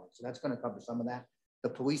following. So that's going to cover some of that. The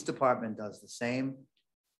police department does the same.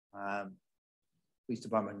 Police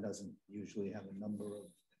department doesn't usually have a number of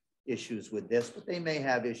issues with this, but they may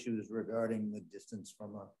have issues regarding the distance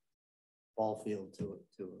from a ball field to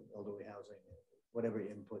elderly housing, whatever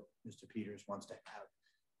input Mr. Peters wants to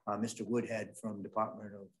have. Mr. Woodhead from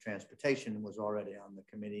Department of Transportation was already on the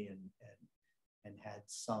committee and had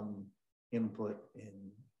some input in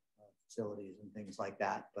facilities and things like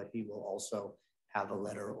that, but he will also have a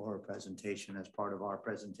letter or a presentation as part of our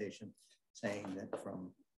presentation saying that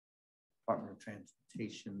from Department of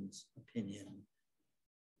Transportation's opinion,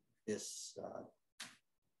 this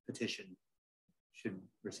petition should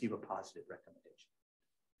receive a positive recommendation.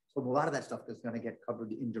 So a lot of that stuff is going to get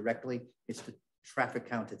covered indirectly. It's the traffic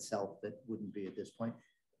count itself that wouldn't be at this point.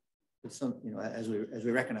 But some, you know, as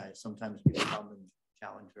we recognize, sometimes people come and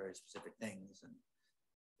challenge very specific things, and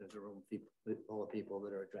there's a room full of people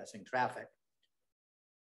that are addressing traffic.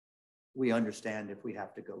 We understand if we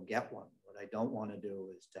have to go get one. What I don't want to do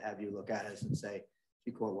is to have you look at us and say,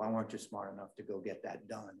 why weren't you smart enough to go get that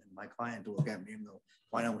done? And my client will look at me and go,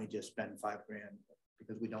 why don't we just spend $5,000?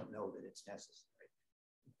 Because we don't know that it's necessary.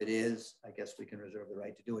 If it is, I guess we can reserve the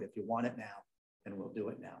right to do it. If you want it now, then we'll do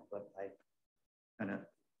it now. But I kind of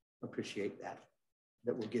appreciate that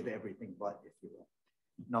we'll give everything but, if you will.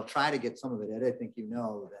 And I'll try to get some of it. Ed, I think you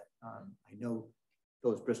know that I know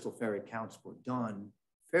those Bristol Ferry counts were done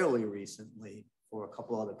fairly recently for a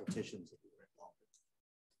couple other petitions that we were involved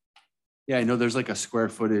in. Yeah, I know there's like a square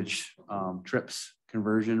footage trips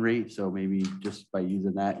conversion rate. So maybe just by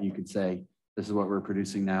using that, you could say, this is what we're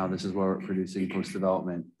producing now. This is what we're producing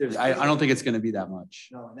post-development. I don't think it's going to be that much.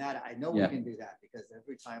 No, and that I know we can do that because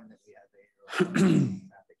every time that we have a traffic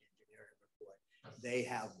engineering report, they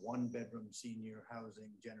have 1-bedroom senior housing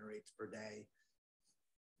generates per day,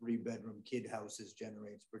 3-bedroom kid houses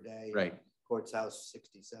generates per day. Right. Court's house,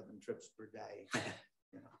 67 trips per day.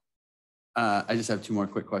 You know. I just have 2 more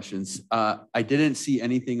quick questions. I didn't see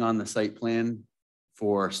anything on the site plan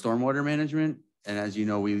for stormwater management. And as you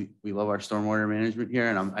know, we love our stormwater management here.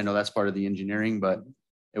 And I know that's part of the engineering, but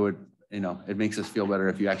it would, you know, it makes us feel better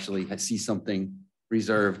if you actually see something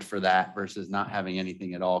reserved for that versus not having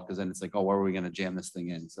anything at all. Because then it's like, oh, where are we going to jam this thing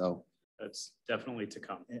in? So That's definitely to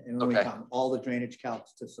come. And when we come, all the drainage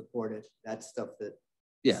calcs to support it, that's stuff that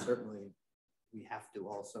certainly we have to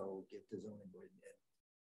also give to zoning board.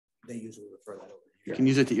 They usually refer that over here. you can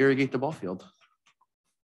use it to irrigate the ball field.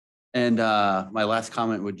 And my last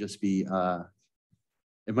comment would just be,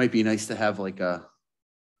 it might be nice to have like a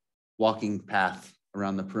walking path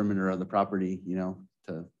around the perimeter of the property, you know,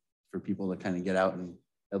 for people to kind of get out, and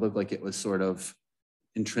it looked like it was sort of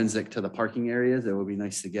intrinsic to the parking areas. It would be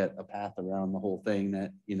nice to get a path around the whole thing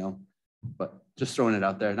that, you know, but just throwing it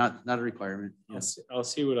out there, not a requirement. I'll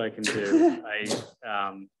see what I can do.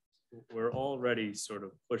 We're already sort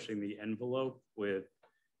of pushing the envelope with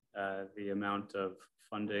the amount of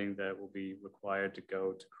funding that will be required to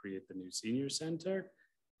go to create the new senior center.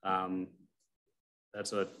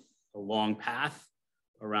 That's a long path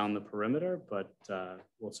around the perimeter, but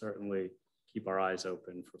we'll certainly keep our eyes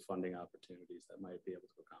open for funding opportunities that might be able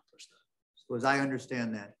to accomplish that. So as I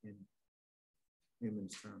understand that in human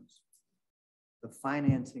terms, the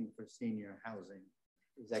financing for senior housing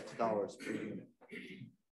is X dollars per unit.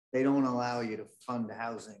 They don't allow you to fund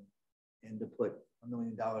housing and to put $1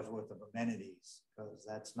 million worth of amenities, because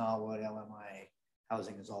that's not what LMI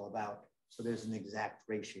housing is all about. So there's an exact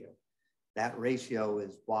ratio. That ratio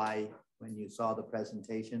is why when you saw the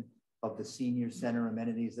presentation of the senior center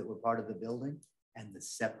amenities that were part of the building and the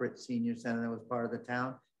separate senior center that was part of the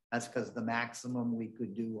town, that's because the maximum we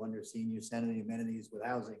could do under senior center amenities with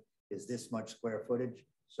housing is this much square footage.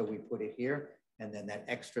 So we put it here. And then that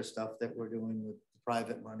extra stuff that we're doing with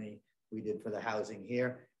private money we did for the housing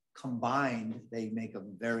here, combined, they make a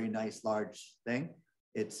very nice large thing.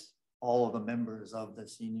 It's all of the members of the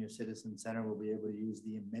Senior Citizen Center will be able to use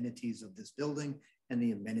the amenities of this building, and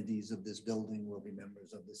the amenities of this building will be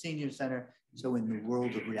members of the Senior Center. So in the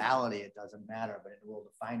world of reality, it doesn't matter, but in the world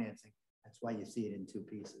of financing, that's why you see it in two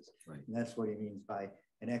pieces. Right. And that's what he means by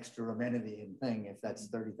an extra amenity and thing. If that's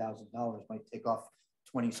 $30,000, might take off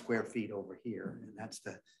 20 square feet over here. And that's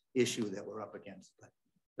the issue that we're up against. But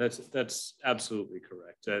that's absolutely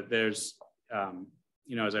correct. There's,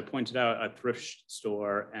 you know, as I pointed out, a thrift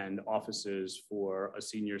store and offices for a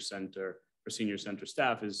senior center, for senior center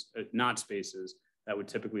staff is not spaces that would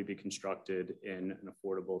typically be constructed in an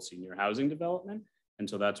affordable senior housing development. And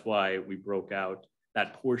so that's why we broke out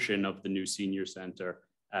that portion of the new senior center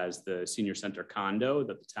as the senior center condo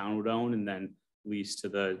that the town would own and then lease to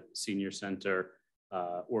the senior center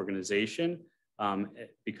organization,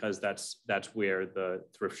 because that's where the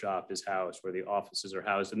thrift shop is housed, where the offices are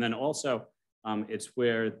housed. And then also it's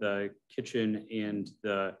where the kitchen and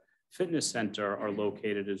the fitness center are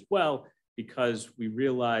located as well, because we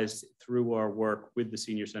realized through our work with the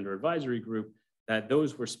Senior Center Advisory Group that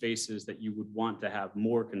those were spaces that you would want to have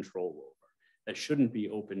more control over, that shouldn't be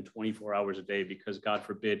open 24 hours a day, because God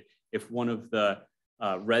forbid, if one of the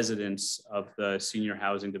residents of the senior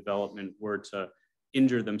housing development were to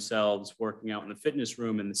injure themselves working out in the fitness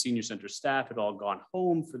room and the senior center staff had all gone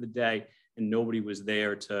home for the day and nobody was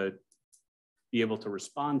there to be able to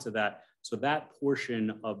respond to that. So that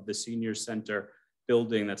portion of the senior center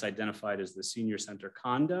building that's identified as the senior center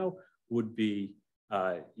condo would be,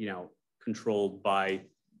 you know, controlled by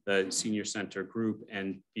the senior center group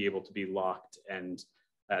and be able to be locked and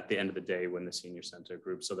at the end of the day when the senior center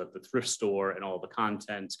group, so that the thrift store and all the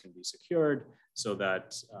contents can be secured, so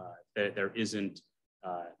that there isn't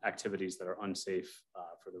activities that are unsafe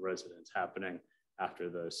for the residents happening after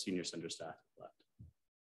the senior center staff left.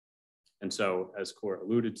 And so, as Court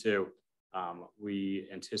alluded to, we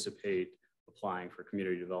anticipate applying for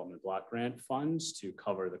community development block grant funds to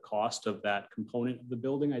cover the cost of that component of the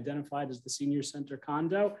building identified as the senior center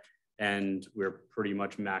condo. And we're pretty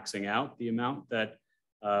much maxing out the amount that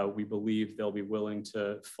we believe they'll be willing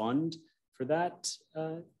to fund for that.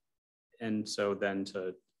 And so then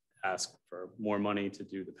to ask for more money to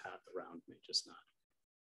do the path around may just not.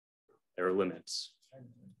 There are limits.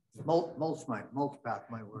 mulch path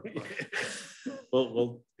might work.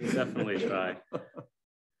 We'll definitely try.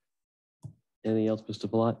 Anything else, Mr.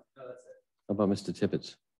 Palat? No, that's it. How about Mr.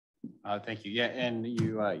 Tippett? Thank you. Yeah, and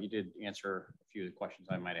you did answer a few of the questions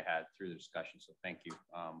I might have had through the discussion, so thank you.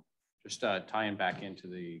 Just tying back into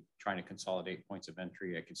the trying to consolidate points of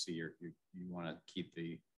entry, I can see you want to keep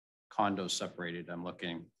the condos separated. I'm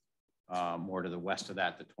looking more to the west of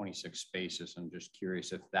that, the 26 spaces. I'm just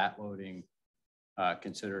curious if that loading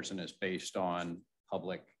consideration is based on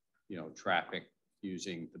public, traffic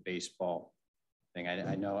using the baseball thing.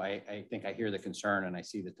 I know, I think I hear the concern and I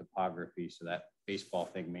see the topography, so that baseball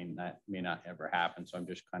thing may not ever happen. So I'm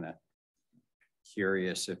just kind of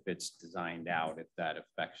curious if it's designed out, if that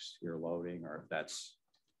affects your loading, or if that's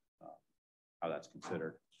how that's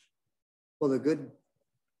considered. Well,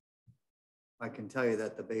 I can tell you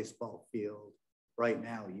that the baseball field right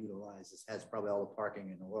now has probably all the parking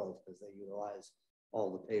in the world, because they utilize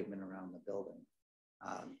all the pavement around the building.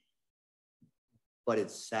 But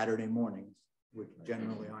it's Saturday mornings, which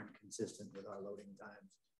generally aren't consistent with our loading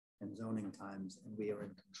times and zoning times, and we are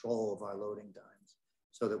in control of our loading times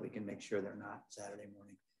so that we can make sure they're not Saturday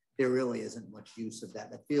morning. There really isn't much use of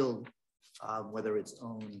that. The field, whether it's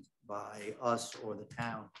owned by us or the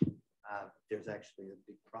town, there's actually a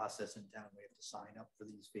big process in town. We have to sign up for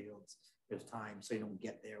these fields. There's time, so you don't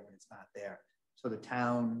get there when it's not there. So the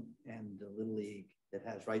town and the Little League that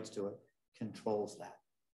has rights to it controls that.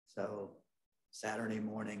 So Saturday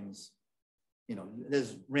mornings,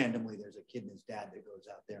 there's a kid and his dad that goes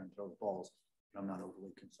out there and throws balls. I'm not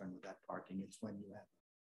overly concerned with that parking. It's when you have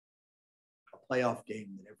a playoff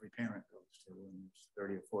game that every parent goes to, and there's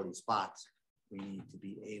 30 or 40 spots. we need to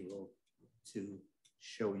be able to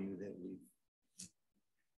show you that we're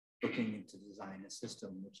looking into design a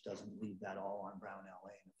system which doesn't leave that all on Brownell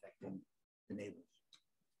Lane affecting the neighbors.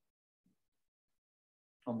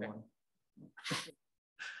 One.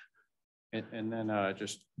 And then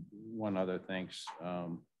just one other thanks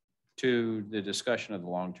to the discussion of the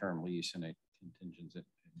long-term lease and a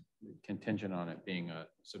contingent on it being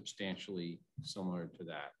substantially similar to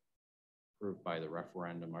that approved by the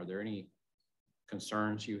referendum. Are there any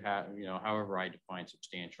concerns you have, you know, however I define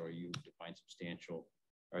substantial or you define substantial,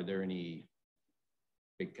 are there any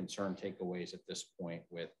big concern takeaways at this point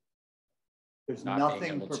with there's not being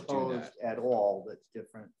nothing able to do proposed that? at all that's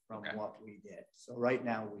different from Okay. what we did. So right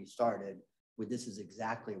now we started with this is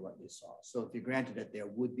exactly what you saw. So if you granted it, there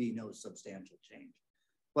would be no substantial change.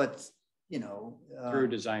 But, you know. Through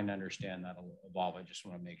design, understand that'll evolve. I just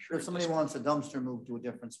want to make sure. If somebody wants a dumpster moved to a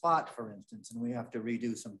different spot, for instance, and we have to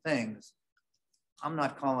redo some things, I'm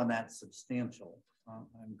not calling that substantial.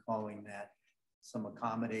 I'm calling that some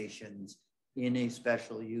accommodations in a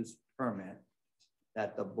special use permit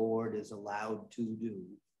that the board is allowed to do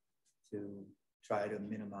to try to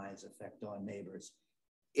minimize effect on neighbors.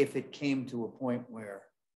 If it came to a point where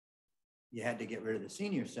you had to get rid of the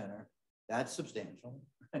senior center, that's substantial,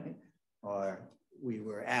 right? Or we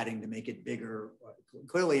were adding to make it bigger.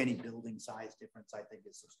 Clearly any building size difference I think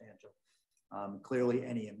is substantial. Clearly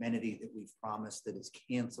any amenity that we've promised that is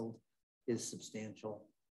canceled is substantial.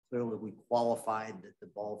 Clearly we qualified that the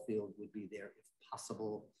ball field would be there if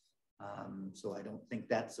possible. So I don't think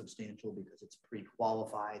that's substantial because it's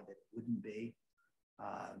pre-qualified that it wouldn't be.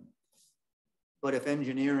 But if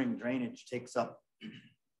engineering drainage takes up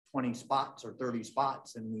 20 spots or 30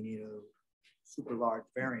 spots and we need a super large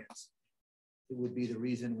variance, it would be the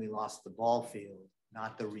reason we lost the ball field,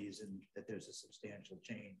 not the reason that there's a substantial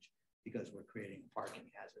change because we're creating a parking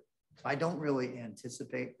hazard. So I don't really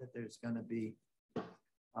anticipate that there's going to be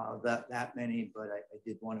that many, but I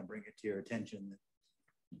did want to bring it to your attention that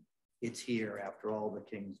it's here after all the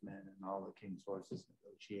King's men and all the King's horses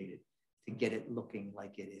negotiated to get it looking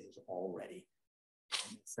like it is already.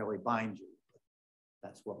 Don't necessarily bind you, but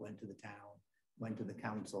that's what went to the town, went to the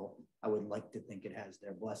council. I would like to think it has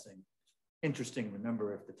their blessing. Interesting,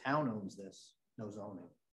 remember, if the town owns this, no zoning.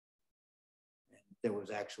 And there was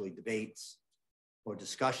actually debates or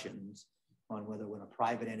discussions on whether when a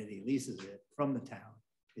private entity leases it from the town,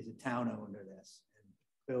 is it town owned or this? And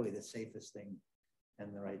clearly the safest thing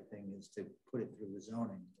and the right thing is to put it through the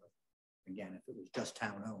zoning. But again, if it was just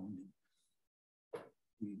town owned,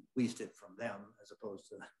 we leased it from them as opposed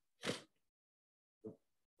to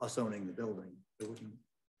us owning the building, there wouldn't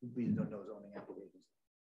be no zoning applications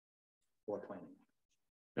or planning.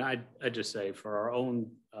 I'd just say for our own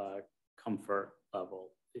comfort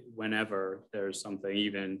level, whenever there's something,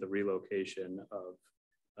 even the relocation of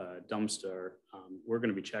a dumpster, we're going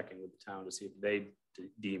to be checking with the town to see if they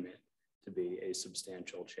deem it to be a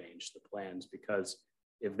substantial change to the plans, because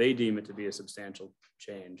if they deem it to be a substantial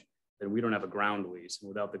change, then we don't have a ground lease. And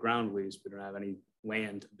without the ground lease, we don't have any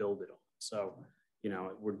land to build it on. So, you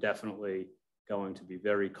know, we're definitely going to be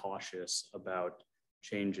very cautious about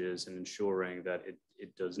changes and ensuring that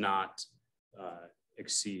it does not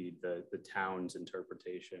exceed the town's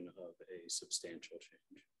interpretation of a substantial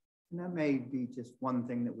change. And that may be just one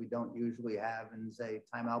thing that we don't usually have and say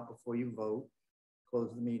time out before you vote,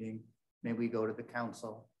 close the meeting. Maybe we go to the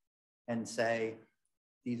council and say,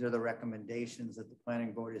 these are the recommendations that the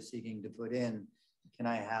planning board is seeking to put in. Can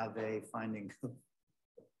I have a finding of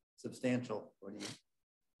substantial? Or do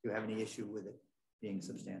you have any issue with it being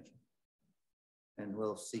substantial? And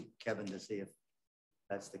we'll seek Kevin to see if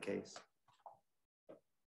that's the case.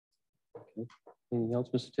 Okay. Anything else,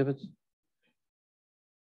 Mr. Tibbetts?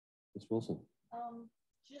 Ms. Wilson?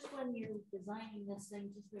 Just when you're designing this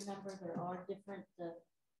thing, just remember there are different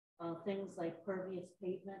things like pervious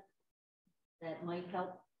pavement that might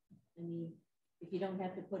help. I mean, if you don't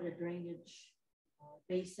have to put a drainage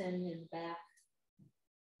basin in the back,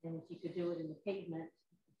 and if you could do it in the pavement,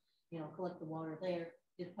 you know, collect the water there,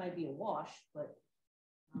 it'd probably be a wash, but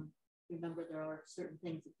remember there are certain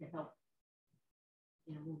things that can help,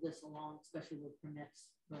 you know, move this along, especially with permits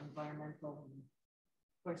for environmental. And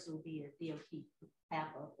of course, it will be a DOT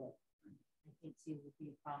PAPA, but I can't see it would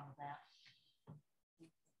be a problem with that.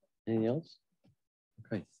 Anything else?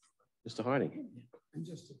 Okay. Mr. Harding. And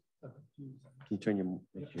just can you turn your,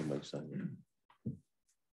 make sure your mic's on?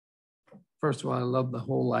 First of all, I love the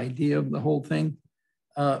whole idea of the whole thing.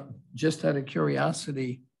 Just out of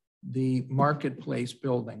curiosity, the marketplace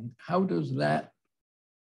building, how does that,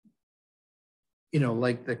 you know,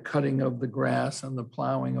 like the cutting of the grass and the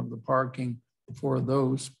plowing of the parking, for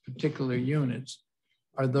those particular units,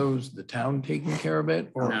 are those the town taking care of it?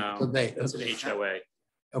 Or No, do they? it's an HOA.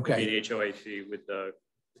 Okay. Be an HOA fee with the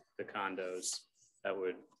condos that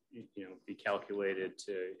would, you know, be calculated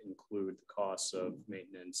to include the costs of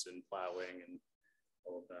maintenance and plowing and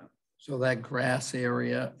all of that. So that grass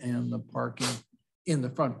area and the parking in the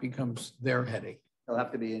front becomes their headache. There'll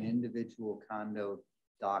have to be an individual condo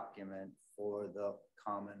document for the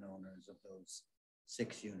common owners of those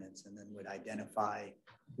 6 units, and then would identify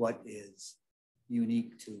what is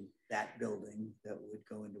unique to that building that would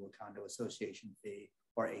go into a condo association fee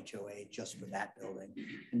or HOA just for that building.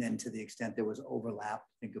 And then to the extent there was overlap,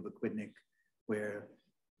 think of Aquidneck, where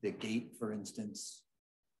the gate, for instance,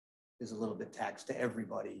 is a little bit taxed to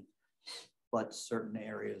everybody, but certain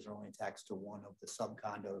areas are only taxed to one of the sub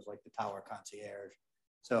condos, like the Tower Concierge.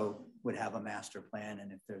 So would have a master plan,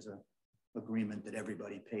 and if there's a agreement that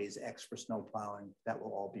everybody pays X for snow plowing, that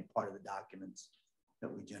will all be part of the documents that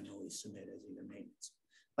we generally submit as either maintenance,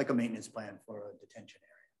 like a maintenance plan for a detention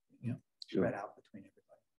area. Yeah, spread out between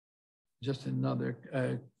everybody. just another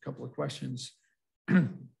couple of questions.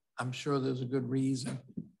 I'm sure there's a good reason.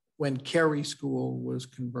 When Kerry School was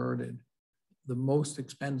converted, the most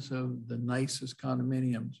expensive, the nicest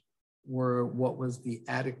condominiums were what was the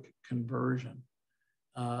attic conversion.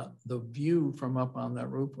 The view from up on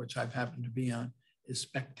that roof, which I've happened to be on, is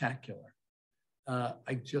spectacular.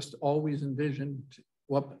 I just always envisioned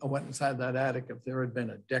what I went inside that attic, if there had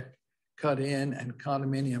been a deck cut in and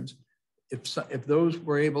condominiums, if those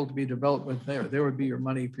were able to be developed with there would be your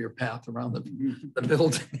money for your path around the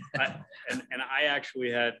building. I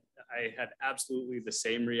actually had absolutely the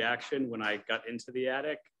same reaction when I got into the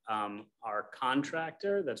attic. Our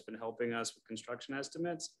contractor that's been helping us with construction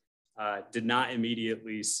estimates did not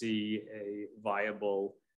immediately see a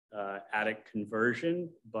viable attic conversion,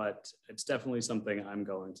 but it's definitely something I'm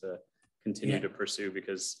going to continue to pursue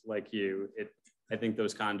because, like you, I think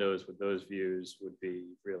those condos with those views would be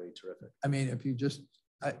really terrific. I mean, if you just,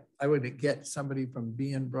 I would get somebody from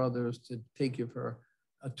Bean Brothers to take you for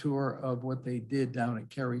a tour of what they did down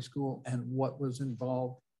at Kerry School and what was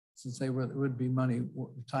involved, since it would be money,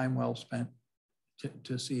 time well spent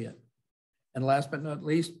to see it. And last but not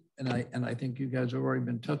least, and I think you guys have already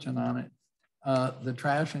been touching on it, the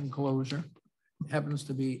trash enclosure happens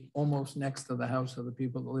to be almost next to the house of the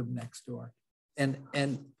people that live next door. And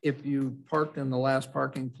if you parked in the last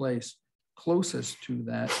parking place closest to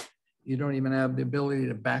that, you don't even have the ability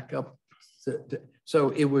to back up. So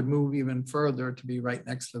it would move even further to be right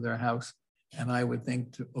next to their house. And I would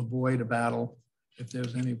think to avoid a battle, if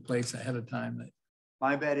there's any place ahead of time that.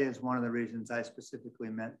 My bet is one of the reasons I specifically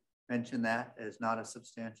mentioned that as not a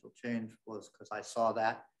substantial change was because I saw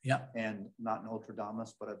that. Yeah. And not an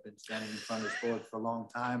ultradamus, but I've been standing in front of this board for a long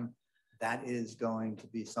time. That is going to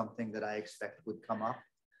be something that I expect would come up.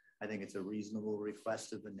 I think it's a reasonable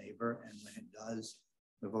request of the neighbor. And when it does,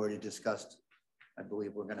 we've already discussed, I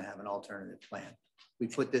believe we're going to have an alternative plan. We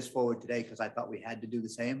put this forward today because I thought we had to do the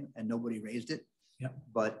same and nobody raised it. Yeah.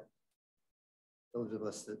 But those of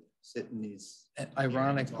us that sit in these.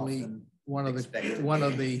 Ironically, one of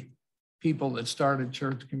the people that started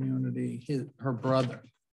Church Community, her brother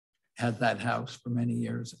had that house for many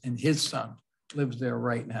years and his son lives there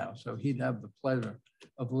right now. So he'd have the pleasure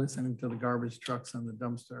of listening to the garbage trucks and the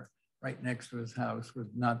dumpster right next to his house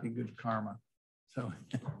would not be good karma. So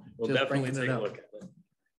we'll definitely take a look at it.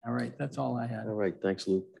 All right, that's all I had. All right, thanks,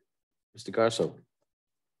 Luke. Mr. Garso.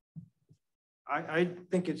 I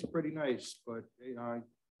think it's pretty nice, but you know,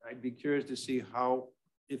 I'd be curious to see how,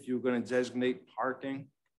 if you're going to designate parking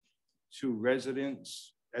to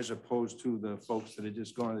residents as opposed to the folks that are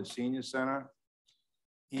just going to the senior center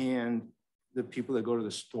and the people that go to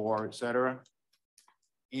the store, et cetera,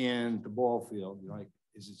 and the ball field. Like,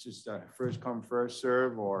 is it just a first come, first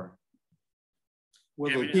serve, or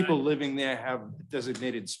will the people living there have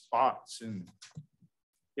designated spots and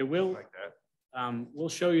it will like that? We'll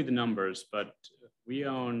show you the numbers, but we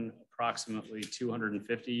own approximately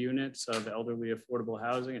 250 units of elderly affordable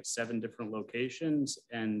housing at 7 different locations,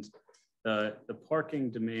 and the parking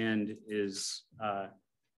demand is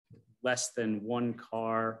less than 1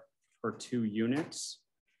 car per 2 units.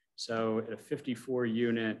 So at a 54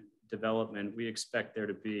 unit development, we expect there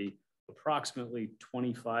to be approximately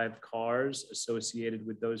 25 cars associated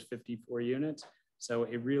with those 54 units. So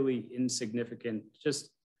a really insignificant, just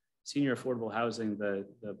senior affordable housing, the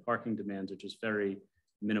parking demands are just very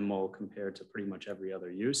minimal compared to pretty much every other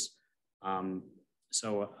use.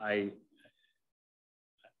 So I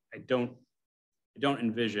don't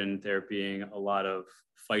envision there being a lot of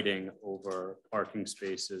fighting over parking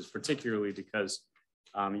spaces, particularly because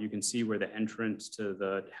you can see where the entrance to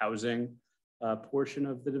the housing portion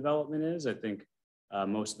of the development is. I think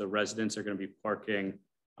most of the residents are going to be parking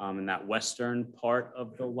in that western part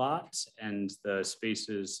of the lot, and the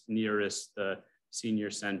spaces nearest the senior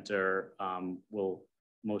center will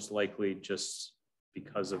most likely, just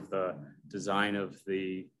because of the design of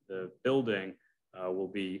the building, will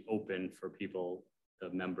be open for people, the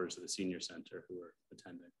members of the senior center who are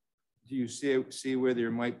attending. Do you see where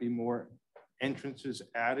there might be more entrances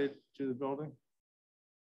added to the building?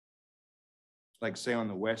 Like say on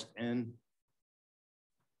the west end?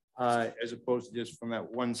 As opposed to just from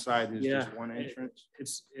that one side, there's just one entrance?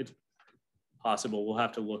 It's possible. We'll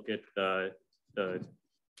have to look at the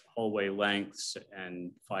hallway lengths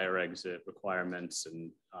and fire exit requirements,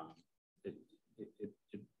 and it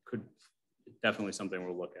could definitely something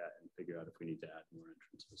we'll look at and figure out if we need to add more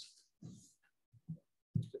entrances.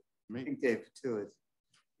 I think, Dave, too, is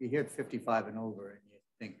you hear 55 and over and you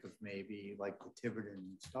think of maybe like the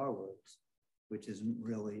Tiverton Starworks, which isn't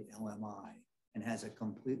really LMI and has a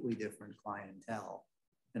completely different clientele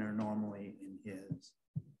than are normally in his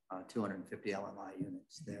 250 LMI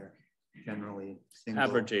units. They're generally single.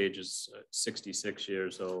 Average age is 66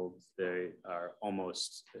 years old. They are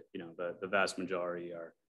almost, the vast majority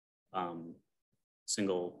are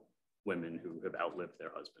single women who have outlived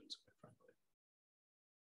their husbands, quite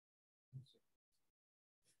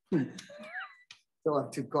frankly. Still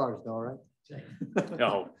have 2 cars though, right?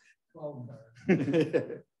 No.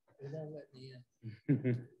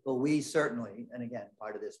 Well, we certainly, and again,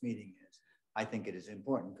 part of this meeting is, I think it is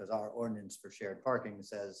important because our ordinance for shared parking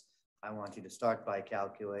says, I want you to start by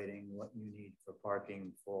calculating what you need for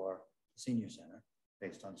parking for the senior center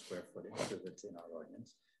based on square footage, because it's in our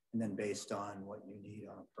ordinance, and then based on what you need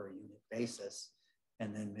on a per unit basis,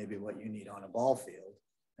 and then maybe what you need on a ball field,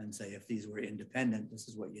 and say, if these were independent, this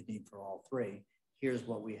is what you need for all 3. Here's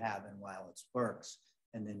what we have and while it works.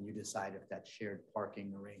 And then you decide if that shared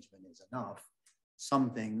parking arrangement is enough. Some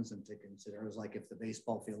things and to consider is like if the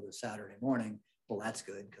baseball field is Saturday morning, well, that's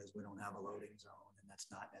good because we don't have a loading zone, and that's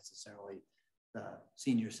not necessarily the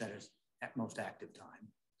senior center's most active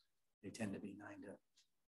time. They tend to be 9 to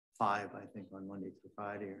 5, I think, on Monday through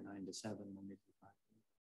Friday, or 9 to 7 Monday through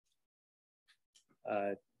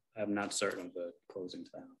Friday. I'm not certain of the closing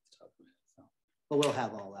time off the top of my head. So, but we'll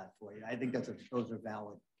have all that for you. I think those are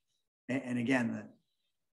valid. And again,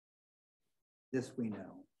 this we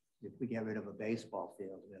know. If we get rid of a baseball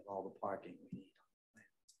field, we have all the parking we need on the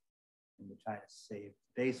plan. And we try to save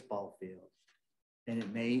the baseball field. And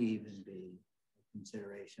it may even be a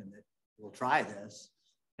consideration that we'll try this.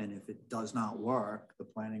 And if it does not work, the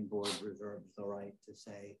planning board reserves the right to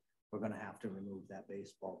say, we're going to have to remove that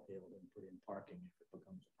baseball field and put in parking if it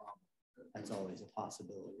becomes a problem. That's always a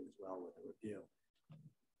possibility as well with a review.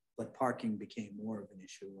 But parking became more of an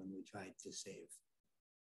issue when we tried to save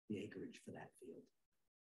the acreage for that field.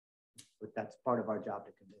 But that's part of our job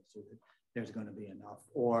to convince you that there's going to be enough,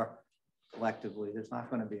 or collectively there's not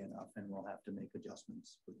going to be enough, and we'll have to make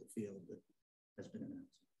adjustments with the field that has been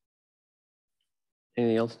announced.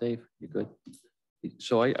 Anything else, Dave? You good?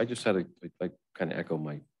 So I just had I kind of echo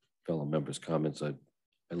my fellow members' comments. I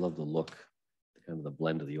love the look, kind of the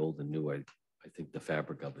blend of the old and new. I think the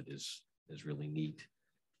fabric of it is really neat.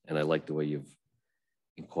 And I like the way you've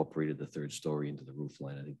incorporated the 3rd story into the roof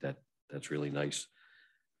line. I think that's really nice.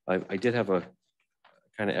 I did have a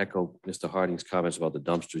kind of echo Mr. Harding's comments about the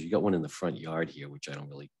dumpsters. You got one in the front yard here, which I don't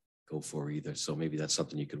really go for either. So maybe that's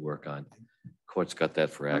something you could work on. Court's got that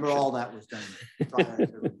for action. Remember all that was done prior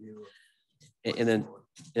to review. And then,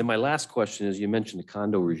 and my last question is, you mentioned the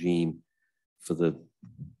condo regime for the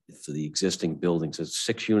existing buildings. There's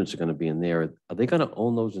 6 units are going to be in there. Are they going to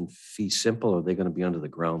own those in fee simple, or are they going to be under the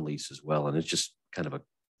ground lease as well? And it's just kind of a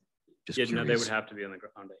no, they would have to be on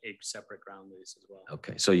a separate ground lease as well.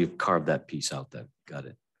 Okay, so you've carved that piece out. Then got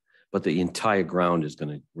it. But the entire ground is going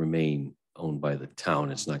to remain owned by the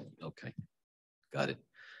town. It's not okay. Got it.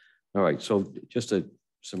 All right. So just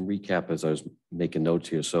some recap as I was making notes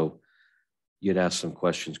here. So you'd asked some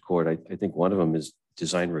questions, Court. I think one of them is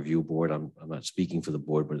design review board. I'm not speaking for the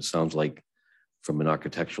board, but it sounds like from an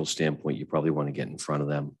architectural standpoint, you probably want to get in front of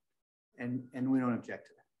them. And we don't object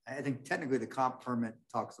to that. I think technically the comp permit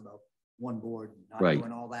talks about one board, not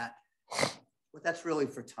doing all that, but that's really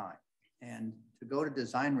for time. And to go to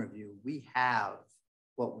design review, we have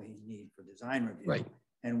what we need for design review. Right.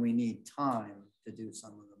 And we need time to do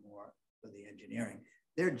some of the more for the engineering.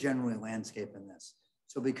 They're generally landscaping this.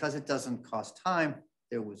 So because it doesn't cost time,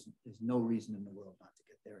 there's no reason in the world not to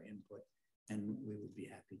get their input. And we would be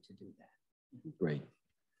happy to do that. Great.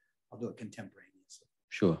 I'll do it contemporaneously.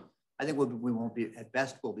 Sure. I think we won't be, at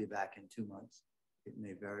best, we'll be back in 2 months. It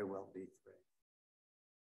may very well be 3.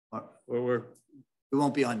 We're It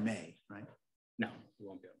won't be on May, right? no, we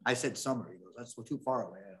won't be. I said summer. He goes, that's too far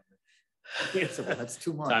away. So that's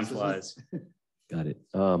 2 months. Time isn't it? flies. Got it.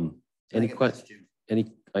 I Any think it questions? was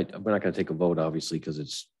June. We're not going to take a vote, obviously, because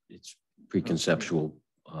it's preconceptual.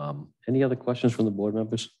 Any other questions from the board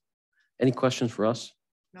members? Any questions for us?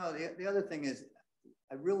 No, the other thing is,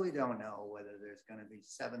 I really don't know whether there's going to be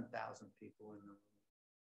 7,000 people in the room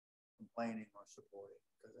complaining or supporting,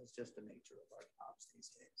 because that's just the nature of our jobs these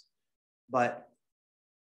days. But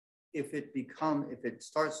if it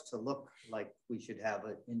starts to look like we should have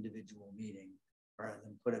an individual meeting rather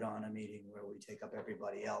than put it on a meeting where we take up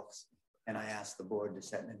everybody else, and I ask the board to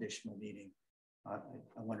set an additional meeting, I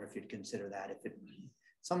wonder if you'd consider that.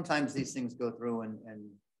 Sometimes these things go through and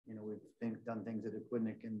you know, we've done things at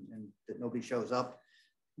Aquidneck and that nobody shows up.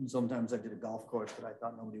 And sometimes I did a golf course that I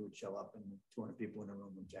thought nobody would show up and 200 people in the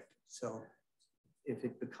room objected. So if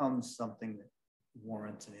it becomes something that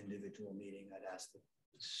warrants an individual meeting, I'd ask them.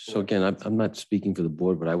 So again, I'm not speaking for the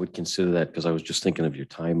board, but I would consider that because I was just thinking of your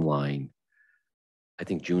timeline. I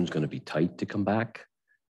think June's going to be tight to come back,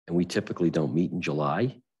 and we typically don't meet in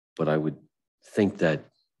July, but I would think that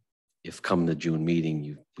if come the June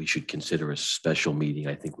meeting, we should consider a special meeting.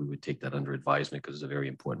 I think we would take that under advisement because it's a very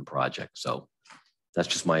important project. So that's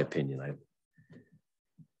just my opinion.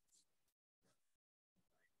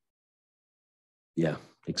 Yeah,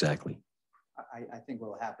 exactly. I think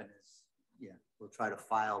what will happen is, yeah, we'll try to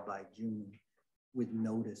file by June with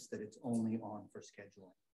notice that it's only on for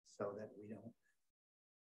scheduling so that we don't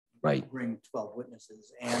bring 12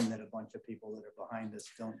 witnesses and that a bunch of people that are behind us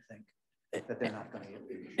don't think that they're not going to get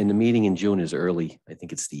reached. And the meeting in June is early. I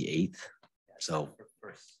think it's the 8th. Yeah, so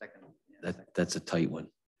first, second, yeah, that's a tight one.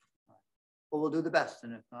 Well, we'll do the best.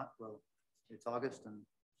 And if not, well, it's August and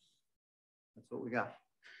that's what we got.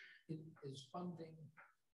 Is funding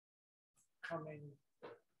coming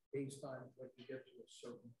based on what you get to a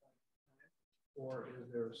certain point? Or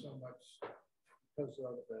is there so much because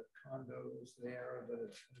of the condos there that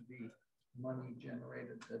it's going to be money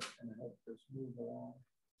generated that's going to help this move along?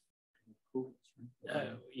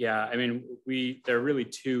 Yeah, I mean, there are really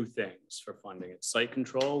two things for funding. It's site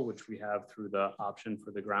control, which we have through the option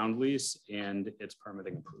for the ground lease, and it's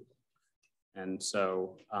permitting approval. And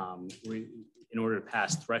so in order to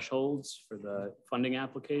pass thresholds for the funding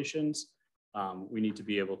applications, we need to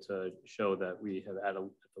be able to show that we have at the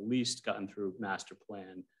least gotten through master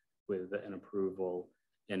plan with an approval,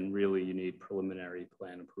 and really you need preliminary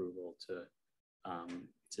plan approval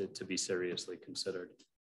to be seriously considered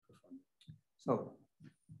for funding. So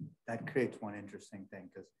that creates one interesting thing,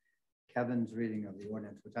 because Kevin's reading of the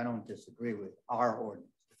ordinance, which I don't disagree with, our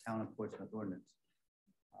ordinance, the Town of Portsmouth ordinance,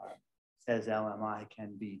 says LMI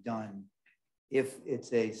can be done if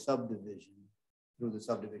it's a subdivision through the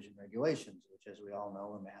subdivision regulations, which, as we all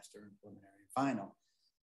know, are master and preliminary and final.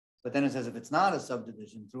 But then it says if it's not a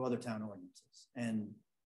subdivision, through other town ordinances, and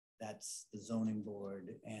that's the zoning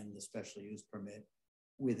board and the special use permit,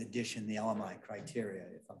 with addition the LMI criteria,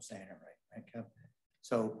 if I'm saying it right, Kev?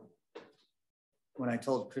 So when I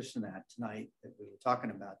told Christian that tonight, that we were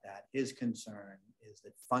talking about that, his concern is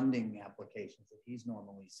that funding applications that he's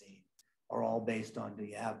normally seen are all based on, do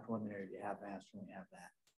you have preliminary, do you have master, do you have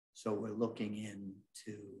that? So we're looking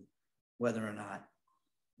into whether or not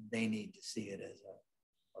they need to see it as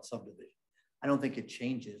a subdivision. I don't think it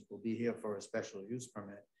changes. We'll be here for a special use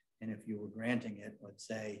permit. And if you were granting it, let's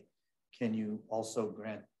say, can you also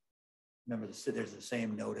grant, remember there's the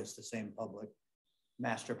same notice, the same public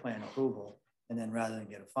master plan approval, and then rather than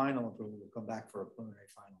get a final approval, we'll come back for a preliminary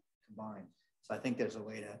final combined. So I think there's a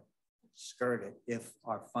way to skirt it if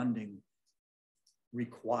our funding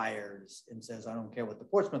requires and says, I don't care what the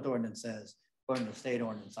Portsmouth ordinance says, according to the state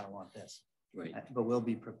ordinance, I want this. Right. But we'll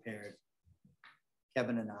be prepared.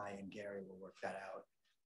 Kevin and I and Gary will work that out.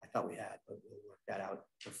 I thought we had, but we'll work that out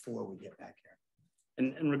before we get back here.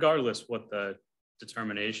 And regardless what the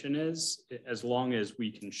determination is, as long as we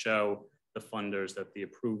can show the funders that the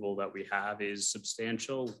approval that we have is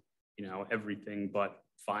substantial, you know, everything but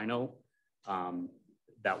final,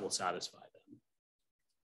 that will satisfy them.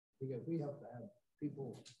 Because we have to have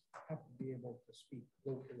people have to be able to speak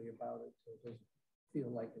locally about it, so it doesn't feel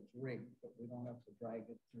like it's rigged, but we don't have to drag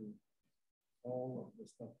it through all of the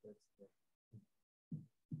stuff that's there.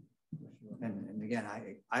 And again,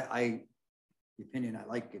 the opinion, I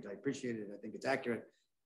like it, I appreciate it, I think it's accurate.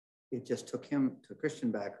 It just took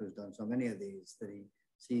Christian back, who's done so many of these, that he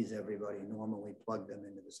sees everybody normally plug them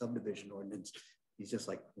into the subdivision ordinance. He's just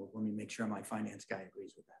like, well, let me make sure my finance guy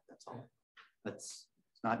agrees with that. That's all. It's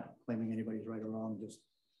not claiming anybody's right or wrong, just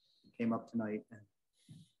came up tonight and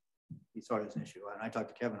he saw it as an issue. And I talked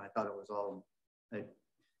to Kevin, I thought it was all,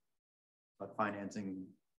 But financing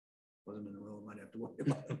wasn't in the room, I'd have to worry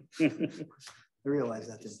about it. I realize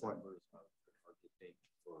that's important.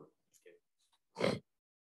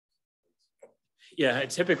 Yeah,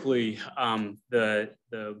 typically the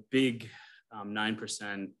big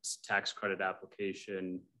 9% tax credit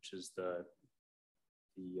application, which is the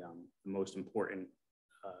most important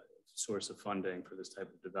source of funding for this type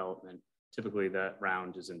of development, typically that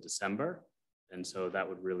round is in December. And so that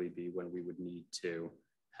would really be when we would need to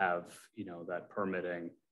have, you know, that permitting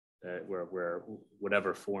that where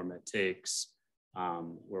whatever form it takes,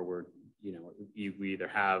 where we're, you know, we either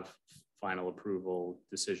have final approval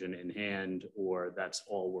decision in hand, or that's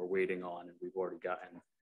all we're waiting on, and we've already gotten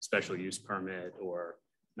special use permit or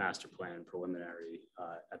master plan preliminary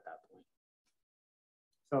at that point.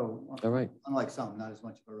 So, All right. unlike some, not as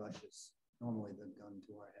much of a rush as normally the gun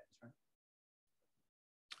to our heads, right?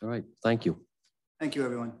 All right. Thank you. Thank you,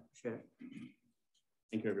 everyone. Appreciate it.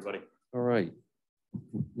 Thank you, everybody. All right.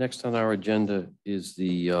 Next on our agenda is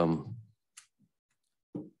the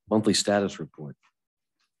monthly status report.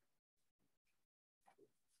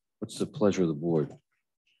 What's the pleasure of the board?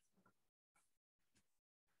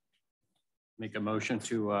 Make a motion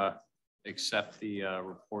to accept the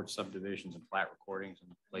report, subdivisions, and plat recordings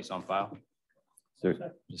and place on file. Is there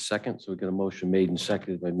a second? So we got a motion made and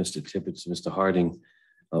seconded by Mr. Tibbetts and Mr. Harding.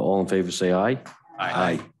 All in favor, say aye.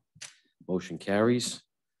 Aye. Motion carries.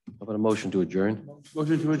 How about a motion to adjourn?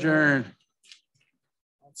 Motion to adjourn.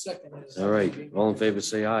 Second is- All right. All in favor,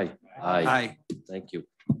 say aye. Aye. Thank you.